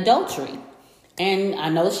in adultery. And I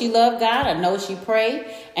know she loved God, I know she prayed,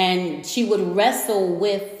 and she would wrestle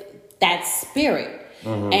with that spirit.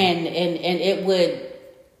 And it would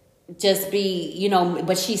just be,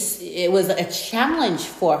 but it was a challenge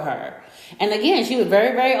for her. And again, she was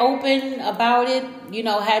very, very open about it,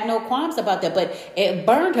 had no qualms about that. But it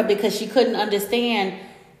burned her because she couldn't understand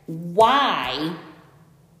why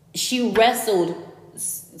she wrestled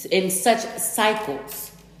in such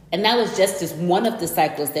cycles. And that was just one of the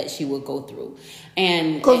cycles that she would go through.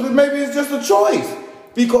 Because maybe it's just a choice.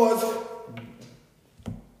 Because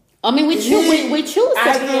we choose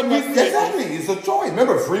to be in this. Exactly, it's a choice.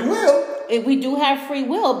 Remember, free will. We do have free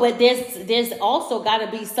will, but there's also got to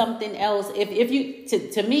be something else. If you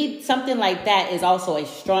to me, something like that is also a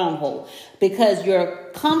stronghold, because you're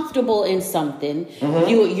comfortable in something,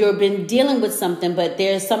 you've been dealing with something, but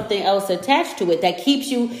there's something else attached to it that keeps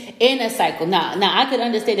you in a cycle. Now I could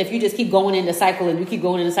understand if you just keep going in the cycle and you keep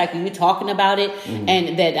going in the cycle, you're talking about it,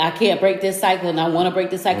 and that I can't break this cycle and I want to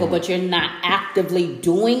break this cycle, but you're not actively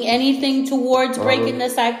doing anything towards breaking the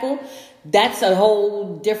cycle. That's a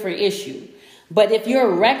whole different issue. But if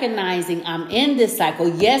you're recognizing I'm in this cycle,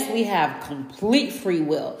 yes, we have complete free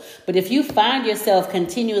will. But if you find yourself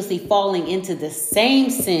continuously falling into the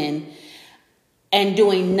same sin and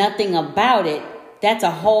doing nothing about it, that's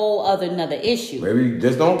a whole another issue. Maybe you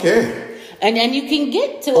just don't care. And you can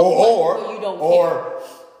get to a point where you don't care.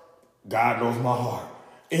 God knows my heart.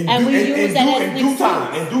 In due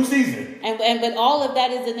season. But all of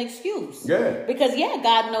that is an excuse. Yeah. Because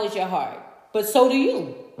God knows your heart, but so do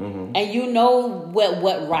you. And you know what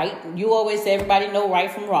right. You always say everybody know right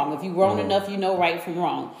from wrong. If you've grown enough, you know right from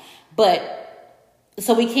wrong. But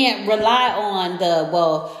so we can't rely on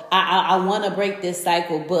I want to break this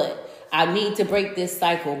cycle, but I need to break this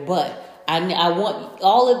cycle, but I want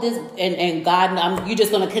all of this, and God, you're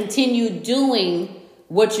just going to continue doing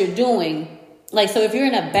what you're doing. Like, so if you're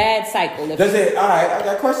in a bad cycle. All right, I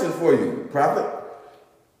got questions for you, Prophet.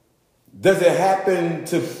 Does it happen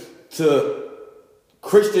to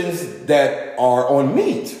Christians that are on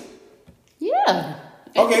meat? Yeah.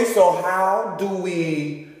 Okay, so how do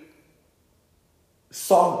we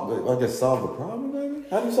solve the problem, baby?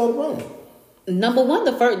 How do you solve the problem? Number one,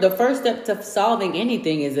 the first step to solving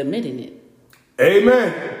anything is admitting it.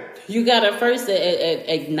 Amen. You gotta first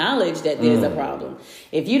acknowledge that there's a problem.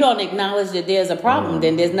 If you don't acknowledge that there's a problem,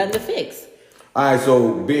 then there's nothing to fix. All right,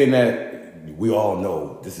 so being that we all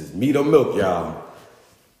know this is meat or milk, y'all,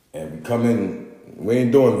 and we come in, we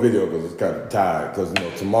ain't doing video because it's kind of tired. Because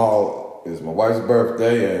tomorrow is my wife's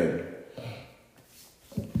birthday, and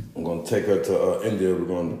I'm gonna take her to India. We're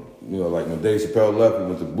gonna, like when Dave Chappelle left, we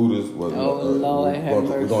went to Buddha's. Lord, have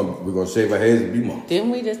mercy. We're gonna shave our heads and be monks.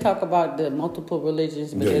 Didn't we just talk about the multiple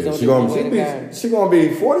religions? But Yeah, there's only one way to God. She gonna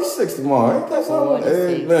be 46 tomorrow. Ain't that something?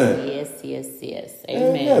 46. Amen. Yes.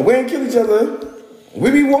 Amen. Amen. We ain't kill each other. We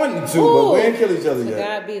be wanting to, but we ain't kill each other to yet.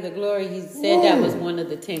 God be the glory. He said that was one of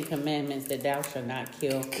the 10 commandments, that thou shalt not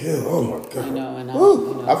kill. Kill. Oh my God. And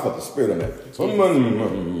I felt the spirit on that.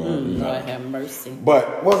 Lord have mercy.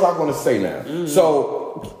 But what was I going to say now?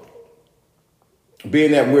 So,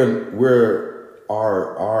 being that we're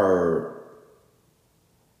our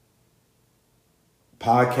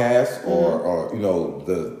podcast or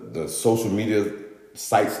the social media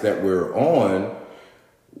sites that we're on,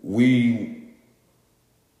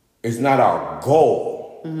 it's not our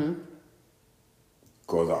goal.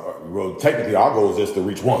 Because technically our goal is just to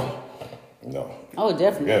reach one. Oh,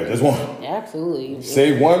 definitely. Yeah, just one. Absolutely.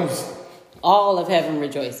 Save one. All of heaven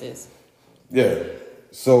rejoices. Yeah.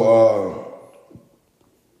 So,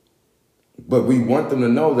 but we want them to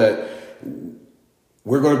know that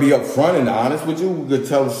we're going to be upfront and honest with you. We could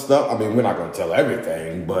tell stuff. I mean, we're not going to tell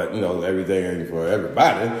everything, but everything ain't for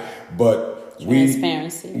everybody. But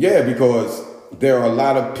transparency. Yeah, because there are a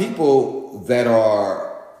lot of people that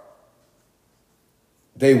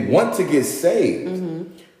they want to get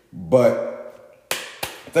saved, but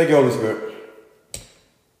thank you, Holy Spirit.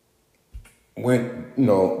 Went,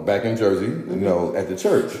 back in Jersey, at the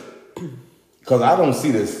church, because I don't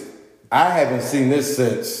see this. I haven't seen this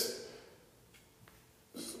since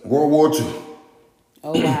World War II.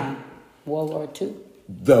 Oh wow, World War II.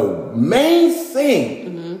 The main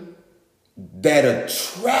thing that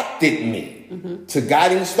attracted me to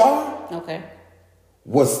Guiding Star,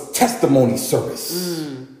 was testimony service.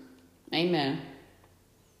 Amen.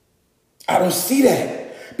 I don't see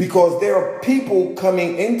that because there are people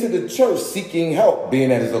coming into the church seeking help, being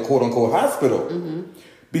that it's a quote unquote hospital,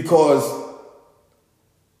 because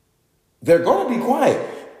they're going to be quiet.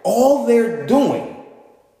 All they're doing,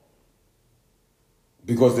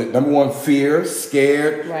 because number one, fear,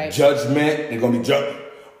 scared, judgment, they're going to be judged.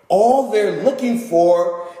 All they're looking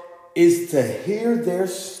for is to hear their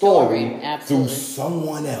story through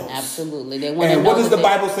someone else. Absolutely. They want to know. What does the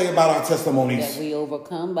Bible say about our testimonies? That we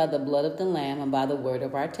overcome by the blood of the Lamb and by the word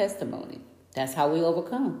of our testimony. That's how we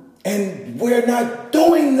overcome. And we're not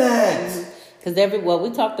doing that. Because we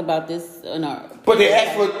talked about this in our. But they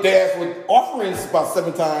asked for offerings about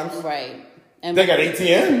 7 times. Right. And they got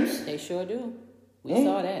ATMs. They sure do. We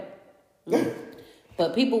saw that.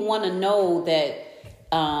 But people want to know that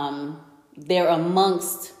they're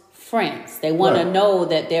amongst friends. They want to know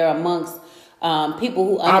that they're amongst people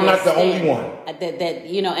who understand. I'm not the only one. That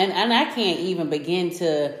and I can't even begin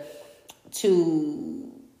to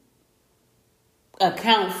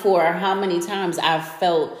account for how many times I've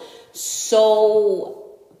felt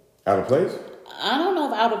so out of place. I don't know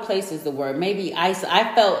if out of place is the word. Maybe I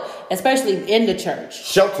felt, especially in the church,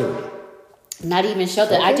 sheltered. Not even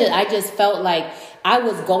sheltered. I just felt like I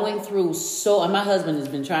was going through and my husband has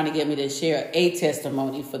been trying to get me to share a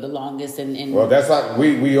testimony for the longest. And well, that's like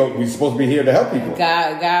we supposed to be here to help people.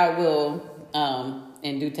 God will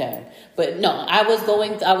in due time. But no, I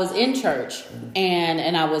was in church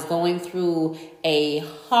and I was going through a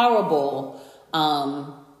horrible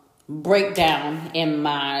breakdown in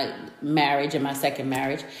my marriage, in my second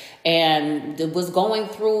marriage, and it was going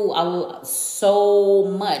through so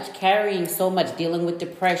much, carrying so much, dealing with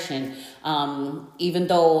depression, even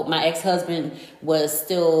though my ex-husband was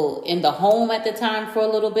still in the home at the time for a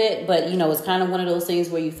little bit, but it's kind of one of those things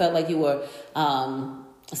where you felt like you were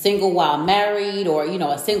single while married, or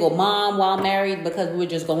a single mom while married, because we were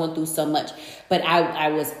just going through so much. But I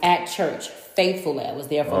was at church faithfully. I was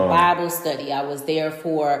there for Bible study. I was there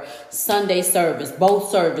for Sunday service, both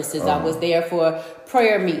services. I was there for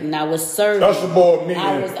prayer meeting. I was serving. Usher board meeting.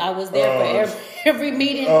 I was there for every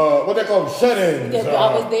meeting. What they call them? Shut-ins.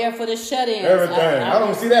 I was there for the shut-ins. Everything. I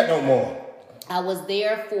don't see that no more. I was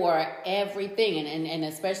there for everything, and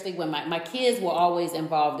especially when my kids were always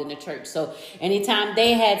involved in the church. So anytime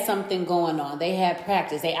they had something going on, they had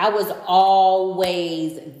practice, I was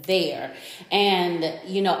always there. And,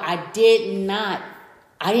 I didn't,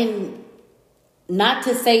 not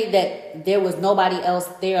to say that there was nobody else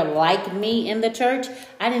there like me in the church.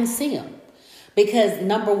 I didn't see them. Because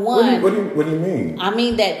number one... What do you mean? I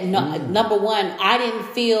mean that, number one, I didn't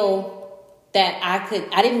feel that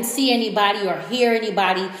I didn't see anybody or hear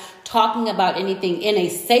anybody talking about anything in a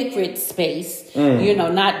sacred space,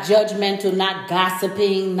 not judgmental, not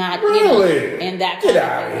gossiping, not, really? And that Get kind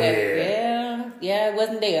out of thing. Yeah, it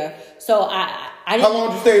wasn't there. So I didn't. How long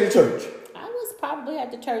did you stay in the church? I was probably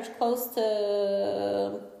at the church close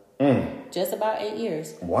to just about 8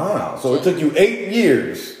 years. Wow. So it took you 8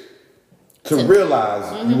 years to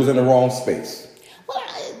realize you was in the wrong space.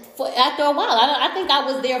 Well, after a while, I think I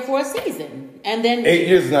was there for a season, and then 8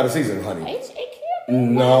 years is not a season, honey. It can't be.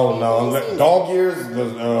 No. Dog years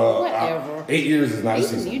was whatever. 8 years is not a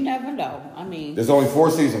season. You never know. I mean, there's only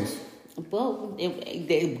 4 seasons. Well,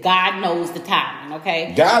 God knows the timing.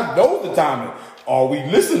 Okay. God knows the timing. Are we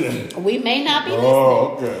listening? We may not be listening.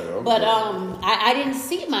 Okay. But I didn't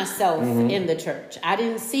see myself in the church. I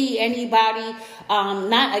didn't see anybody.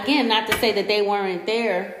 Not to say that they weren't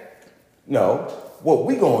there. No. What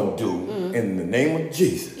we gonna do in the name of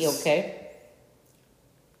Jesus? Okay.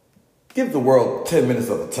 Give the world 10 minutes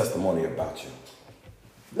of a testimony about you.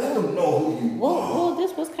 Let them know who you are. Well,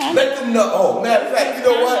 this was kind of. Let them know. Oh, matter of fact, you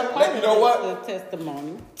know what? The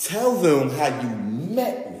testimony. Tell them how you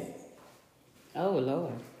met me. Oh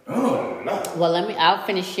Lord. Oh Lord. Well, I'll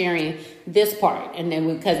finish sharing this part, and then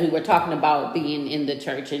because we were talking about being in the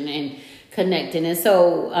church and connecting, and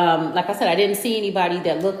so like I said, I didn't see anybody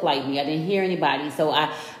that looked like me. I didn't hear anybody, so I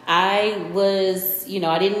was,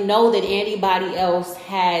 I didn't know that anybody else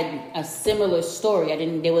had a similar story.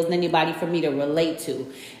 There wasn't anybody for me to relate to,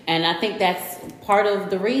 and I think that's part of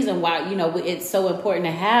the reason why it's so important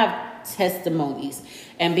to have testimonies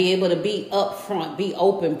and be able to be upfront, be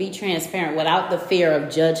open, be transparent without the fear of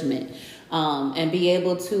judgment. And be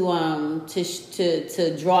able to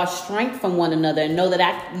draw strength from one another and know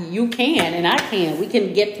that you can and I can. We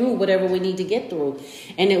can get through whatever we need to get through.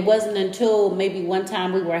 And it wasn't until maybe one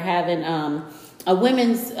time we were having a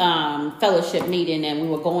women's fellowship meeting, and we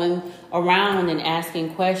were going around and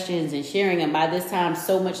asking questions and sharing. And by this time,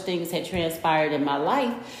 so much things had transpired in my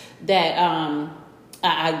life that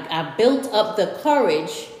I built up the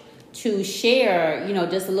courage to share,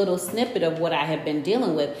 just a little snippet of what I have been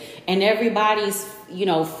dealing with. And everybody's,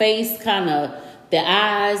 face kind of, the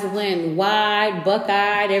eyes went wide,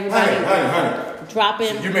 buck-eyed, everybody honey.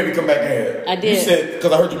 dropping. So you made me come back in here. I did. You said,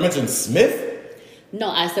 because I heard you mention Smith? No,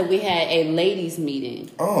 I said we had a ladies meeting.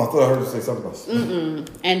 Oh, I thought I heard you say something else.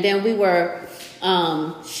 And then we were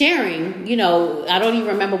sharing, I don't even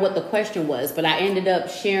remember what the question was, but I ended up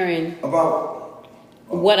sharing about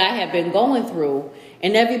what I had been going through.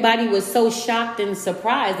 And everybody was so shocked and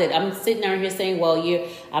surprised that I'm sitting down here saying, well,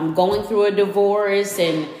 I'm going through a divorce,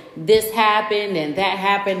 and this happened and that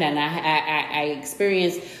happened, and I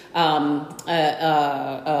experienced a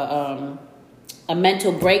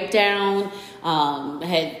mental breakdown,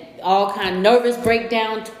 had all kind of nervous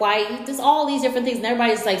breakdown twice, just all these different things. And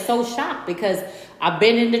everybody's like so shocked because I've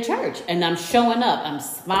been in the church and I'm showing up, I'm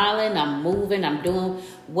smiling, I'm moving, I'm doing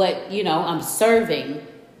what, I'm serving.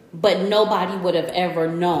 But nobody would have ever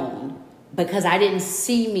known because I didn't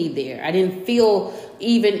see me there. I didn't feel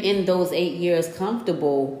even in those 8 years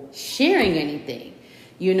comfortable sharing anything,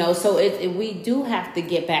 So we do have to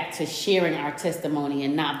get back to sharing our testimony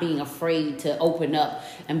and not being afraid to open up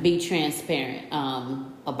and be transparent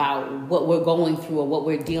about what we're going through or what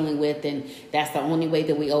we're dealing with. And that's the only way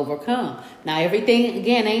that we overcome. Now, everything,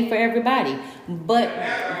 again, ain't for everybody,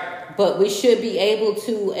 but we should be able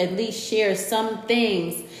to at least share some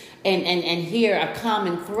things and hear a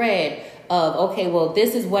common thread of, okay, well,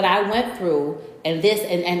 this is what I went through, and this,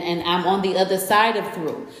 and I'm on the other side of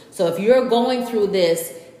through. So if you're going through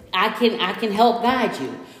this, I can help guide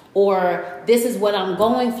you. Or this is what I'm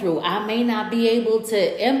going through. I may not be able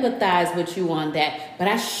to empathize with you on that, but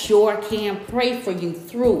I sure can pray for you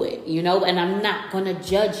through it, and I'm not going to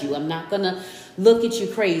judge you. I'm not going to look at you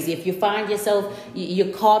crazy. If you find yourself,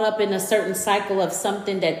 you're caught up in a certain cycle of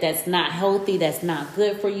something that's not healthy, that's not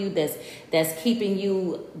good for you, that's keeping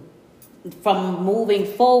you from moving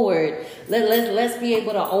forward, let's be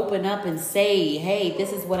able to open up and say, hey,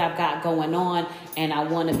 this is what I've got going on, and I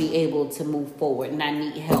want to be able to move forward, and I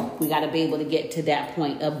need help. We got to be able to get to that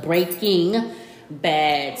point of breaking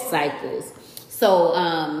bad cycles. So,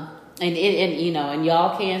 and you know, and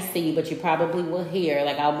y'all can't see, but you probably will hear,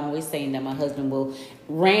 like I'm always saying, that my husband will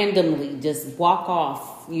randomly just walk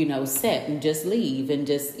off, you know, set and just leave and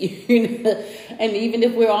just, you know, and even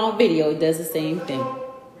if we're on video, it does the same thing.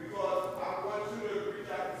 Because I want you to reach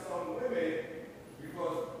out to some women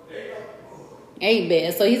because they don't.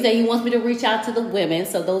 Amen. So he said he wants me to reach out to the women.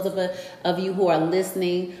 So those of you who are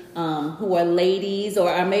listening, who are ladies,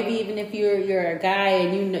 or maybe even if you're a guy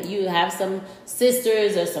and you know, you have some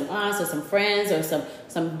sisters or some aunts or some friends or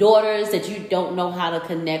some daughters that you don't know how to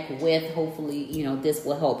connect with, hopefully, you know, this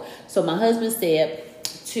will help. So my husband said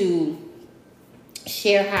to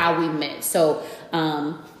share how we met. So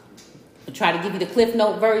I'll try to give you the Cliff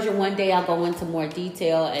Note version. One day I'll go into more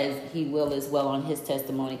detail, as he will as well on his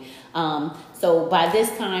testimony. So by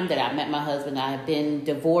this time that I met my husband, I had been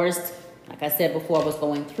divorced. Like I said before, I was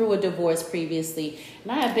going through a divorce previously.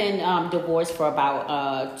 And I had been divorced for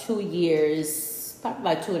about 2 years, probably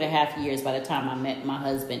like 2.5 years by the time I met my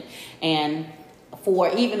husband. And for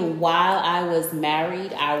even while I was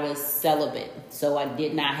married, I was celibate. So I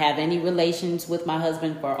did not have any relations with my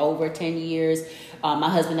husband for over 10 years. My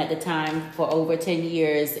husband at the time for over 10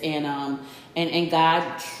 years. And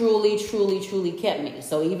God truly kept me.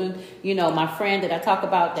 So even, you know, my friend that I talk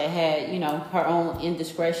about that had, you know, her own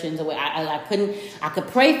indiscretions, I could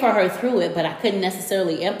pray for her through it, but I couldn't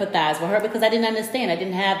necessarily empathize with her because I didn't understand. I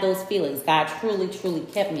didn't have those feelings. God truly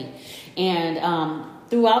kept me. And,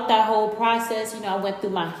 throughout that whole process, you know, I went through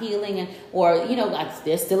my healing,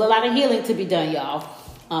 there's still a lot of healing to be done, y'all.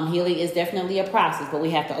 Healing is definitely a process, but we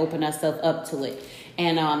have to open ourselves up to it.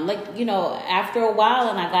 And after a while,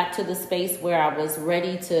 and I got to the space where I was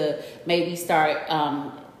ready to maybe start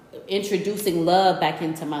introducing love back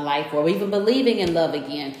into my life, or even believing in love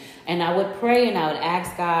again. And I would pray and I would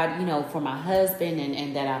ask God, you know, for my husband,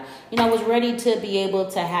 and that I was ready to be able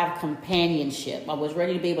to have companionship. I was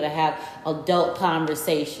ready to be able to have adult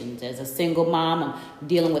conversations. As a single mom, I'm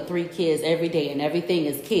dealing with 3 kids every day, and everything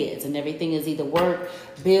is kids, and everything is either work,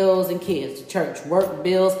 bills, and kids, church, work,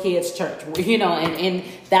 bills, kids, church, you know, and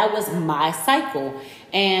that was my cycle.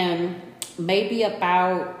 And maybe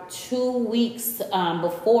about 2 weeks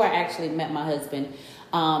before I actually met my husband,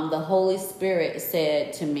 the Holy Spirit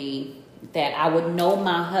said to me that I would know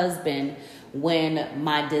my husband when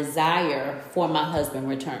my desire for my husband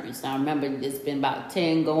returns. Now, remember, it's been about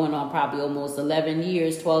 10 going on probably almost 11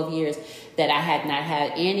 years, 12 years that I had not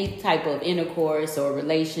had any type of intercourse or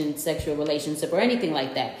sexual relationship or anything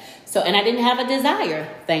like that. So, and I didn't have a desire,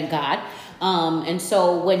 thank God. And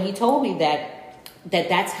so when he told me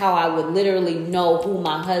that's how I would literally know who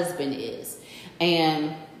my husband is.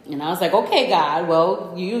 And I was like, okay, God,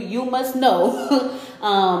 well, you must know.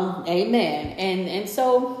 Amen. And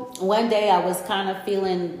so one day I was kind of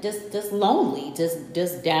feeling just lonely,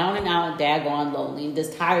 just down and out, daggone lonely, and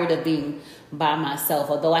just tired of being by myself.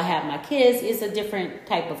 Although I have my kids, it's a different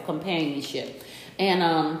type of companionship. And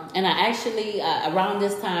I actually, around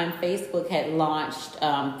this time, Facebook had launched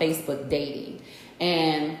Facebook dating.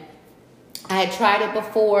 And I had tried it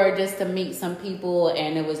before just to meet some people,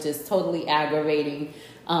 and it was just totally aggravating.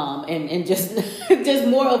 And just just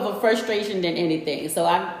more of a frustration than anything. So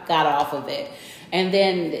I got off of it. And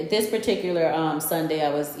then this particular Sunday, I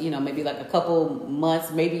was, maybe like a couple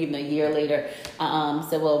months, maybe even a year later,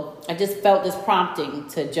 said, well, I just felt this prompting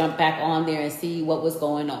to jump back on there and see what was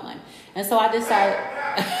going on. And so I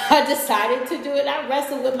decided to do it. I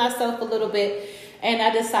wrestled with myself a little bit, and I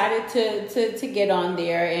decided to get on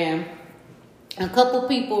there. And a couple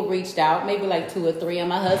people reached out, maybe like 2 or 3, and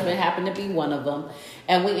my husband happened to be one of them.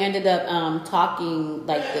 And we ended up talking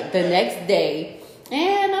like the next day.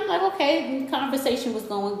 And I'm like, okay, the conversation was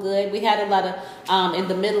going good. We had a lot of, in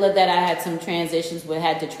the middle of that, I had some transitions. We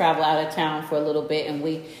had to travel out of town for a little bit, and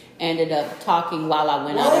we ended up talking while I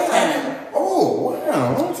went out of town. Oh,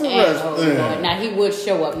 wow. Interesting. Now, he would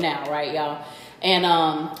show up now, right, y'all? And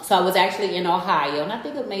so I was actually in Ohio, and I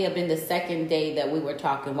think it may have been the second day that we were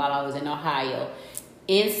talking while I was in Ohio.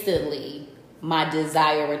 Instantly, my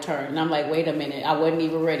desire returned. And I'm like, wait a minute, I wasn't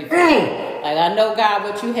even ready for it. Like, I know, God,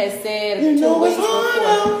 what you had said 2 weeks before.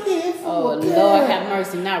 Oh, Lord have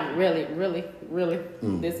mercy. Not really.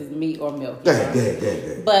 This is meat or milk. But,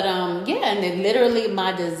 and then literally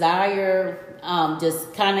my desire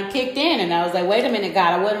just kind of kicked in, and I was like, wait a minute,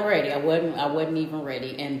 God, I wasn't ready. I wasn't even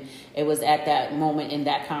ready. it was at that moment in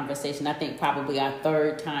that conversation, I think probably our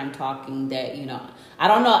third time talking, that, you know, I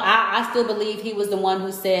don't know. I still believe he was the one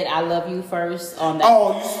who said, "I love you" first on that.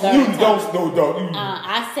 You don't know.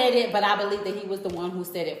 I said it, but I believe that he was the one who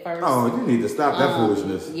said it first. Oh, you need to stop that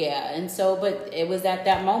foolishness. Yeah, and so, but it was at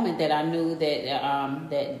that moment that I knew that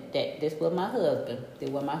that this was my husband. It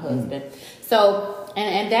was my husband. So,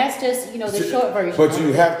 and that's just, you know, the short version. But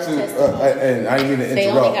you have to, and I didn't mean to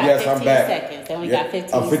interrupt. Yes, I'm back. Seconds. They only got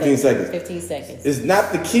 15 15 seconds. 15 seconds. It's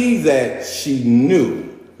not the key that she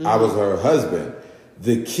knew I was her husband.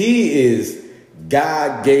 The key is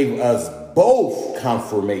God gave us both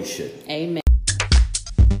confirmation. Amen.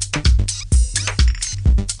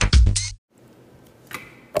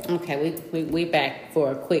 Okay, we back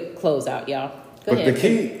for a quick closeout, y'all. Go ahead.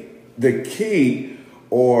 The key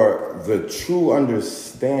or the true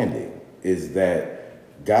understanding is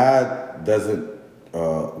that God doesn't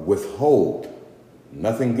withhold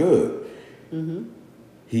nothing good. Mm-hmm.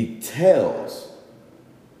 He tells,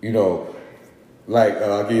 you know, like,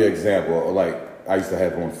 I'll give you an example. Like, I used to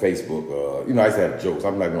have on Facebook, I used to have jokes.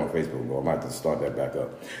 I'm not even on Facebook anymore. I might have to start that back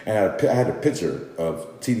up. And I had a picture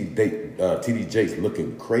of T.D. Jakes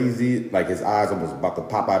looking crazy, like his eyes almost about to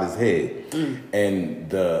pop out his head. And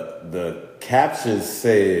the caption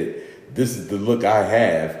said, "This is the look I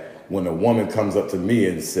have when a woman comes up to me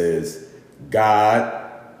and says, 'God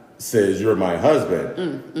says you're my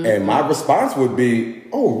husband.'" And my response would be,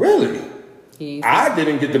 "Oh, really? I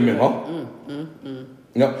didn't get the memo."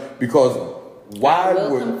 No, because why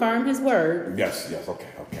will would confirm his word? Yes,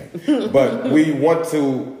 okay. But we want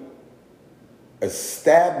to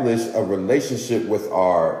establish a relationship with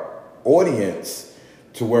our audience,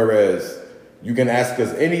 to whereas you can ask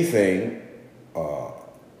us anything,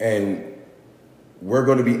 and we're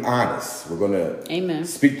going to be honest. We're going to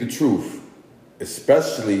speak the truth,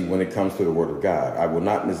 especially when it comes to the Word of God. I will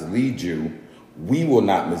not mislead you. We will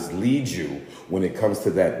not mislead you when it comes to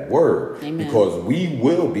that word. Amen. Because we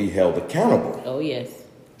will be held accountable. Oh, yes.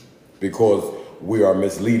 Because we are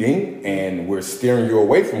misleading and we're steering you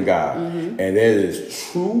away from God. And there is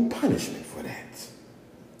true punishment for that.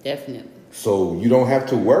 Definitely. So you don't have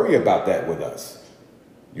to worry about that with us.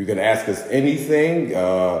 You can ask us anything.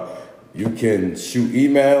 You can shoot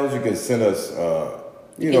emails. You can send us,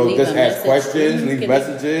 just ask questions, leave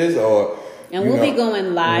messages, and we'll be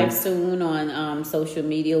going live soon on social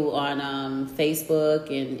media, on Facebook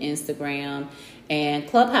and Instagram and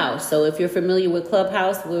Clubhouse. So if you're familiar with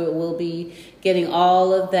Clubhouse, we'll be getting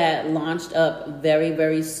all of that launched up very,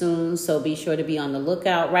 very soon. So be sure to be on the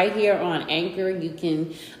lookout. Right here on Anchor, you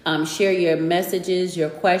can share your messages, your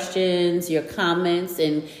questions, your comments,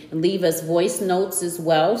 and leave us voice notes as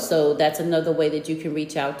well. So that's another way that you can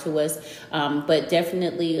reach out to us. But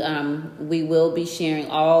definitely, we will be sharing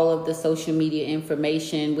all of the social media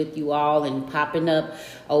information with you all and popping up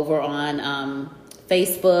over on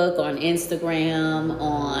Facebook, on Instagram,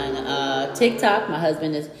 on TikTok. My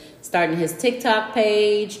husband is starting his TikTok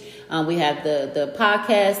page. We have the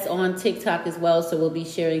podcast on TikTok as well. So we'll be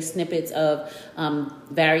sharing snippets of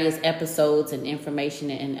various episodes and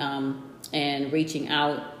information and reaching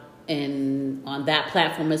out on that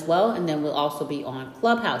platform as well. And then we'll also be on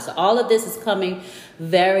Clubhouse. So all of this is coming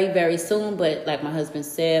very, very soon. But like my husband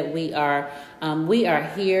said, we are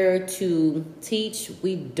here to teach.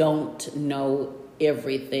 We don't know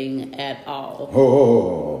everything at all.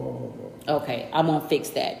 Okay, I'm gonna fix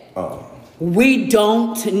that. We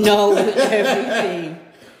don't know everything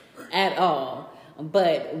at all,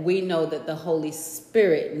 but we know that the Holy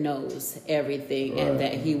Spirit knows everything, and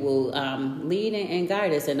that He will lead and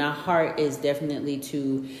guide us. And our heart is definitely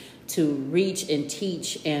to reach and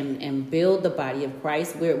teach and build the body of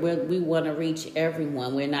Christ. We want to reach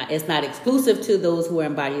everyone. It's not exclusive to those who are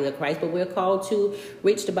in body of Christ, but we're called to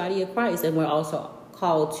reach the body of Christ, and we're also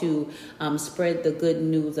called to spread the good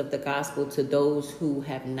news of the gospel to those who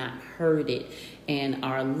have not heard it and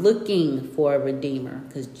are looking for a redeemer,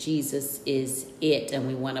 because Jesus is it, and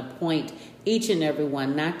we want to point each and every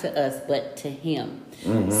one not to us but to Him.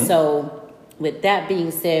 So with that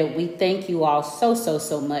being said, we thank you all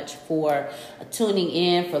so much for tuning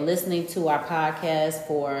in, for listening to our podcast,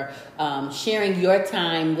 for sharing your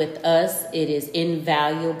time with us. It is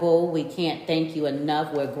invaluable. We can't thank you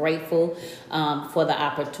enough. We're grateful for the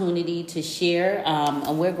opportunity to share,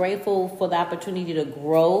 and we're grateful for the opportunity to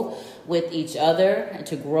grow with each other, and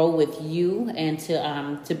to grow with you, and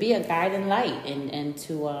to be a guiding light, and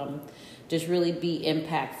just really be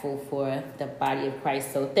impactful for the body of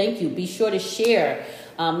Christ. So thank you. Be sure to share.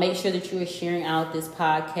 Make sure that you are sharing out this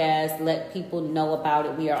podcast. Let people know about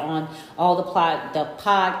it. We are on all the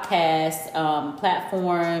podcast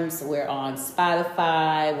platforms. We're on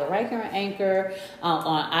Spotify. We're right here on Anchor,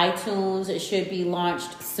 on iTunes. It should be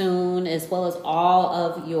launched soon, as well as all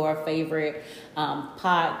of your favorite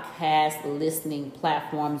podcast listening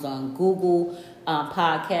platforms on Google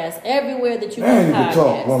Podcasts, everywhere that you can podcast.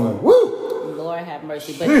 Talk, woman. Woo! Lord have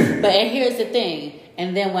mercy. But and here's the thing.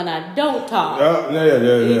 And then when I don't talk, you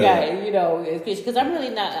got it, you know, because I'm really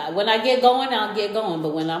not. When I get going, I'll get going.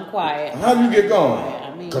 But when I'm quiet, how do you get going?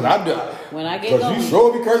 I mean, when I get going, you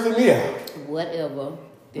sure be cursing me out. Whatever.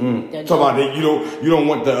 Talk about that. You don't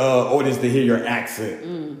want the audience to hear your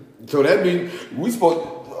accent. So that means we supposed.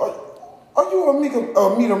 Are you a meat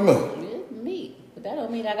or milk? It's meat, but that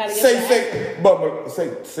don't mean I gotta get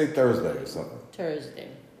say Thursday or something. Thursday.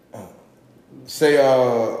 Say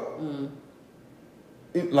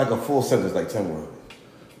like a full sentence, like 10 words.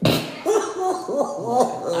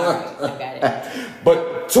 All right, I got it.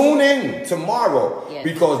 But tune in tomorrow, yes.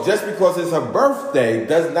 because just because it's her birthday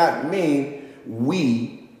does not mean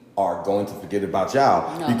we are going to forget about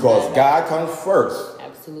y'all. No, because God comes first.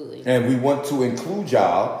 Absolutely. And we want to include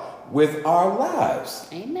y'all with our lives.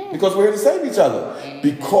 Amen. Because we're here to save each other. Amen.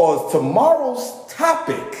 Because tomorrow's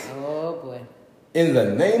topic, oh boy, in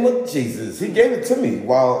the name of Jesus, he gave it to me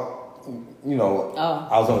while,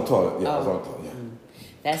 I was on the toilet. Yeah, I was on the toilet. Yeah.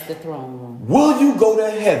 That's the throne room. Will you go to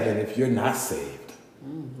heaven if you're not saved?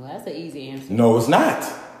 Well, that's an easy answer. No, it's not.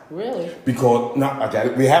 Really? Because, I got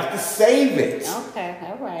it. We have to save it. Okay,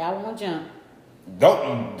 all right. I won't jump.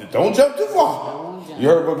 Don't jump too far. I won't jump. You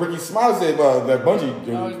heard what Ricky Smiley said about that bungee.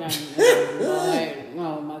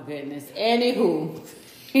 Oh my goodness. Anywho.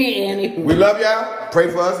 We love y'all. Pray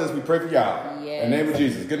for us as we pray for y'all. Yes. In the name of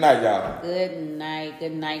Jesus. Good night, y'all. Good night.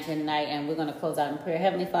 And we're going to close out in prayer.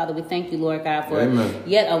 Heavenly Father, we thank you, Lord God, for Amen.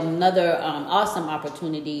 yet another awesome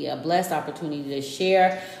opportunity, a blessed opportunity to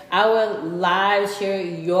share our lives, share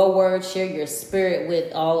your word, share your spirit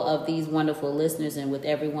with all of these wonderful listeners and with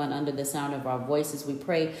everyone under the sound of our voices. We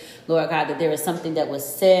pray, Lord God, that there is something that was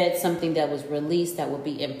said, something that was released that will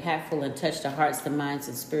be impactful and touch the hearts, the minds,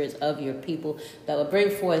 and spirits of your people, that will bring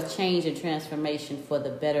forth change and transformation for the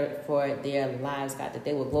better for their lives, God, that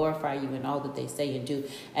they will glorify you in all that they say and do,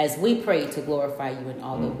 as we pray to glorify you in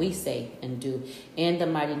all that we say and do. In the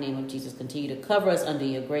mighty name of Jesus, continue to cover us under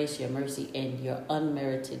your grace, your mercy, and your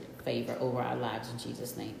unmerited favor over our lives. In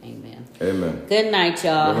Jesus' name, amen. Amen. Good night,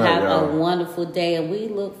 y'all. Good night, Have y'all. a wonderful day, and we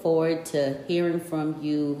look forward to hearing from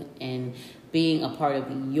you and being a part of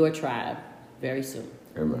your tribe very soon.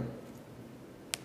 Amen.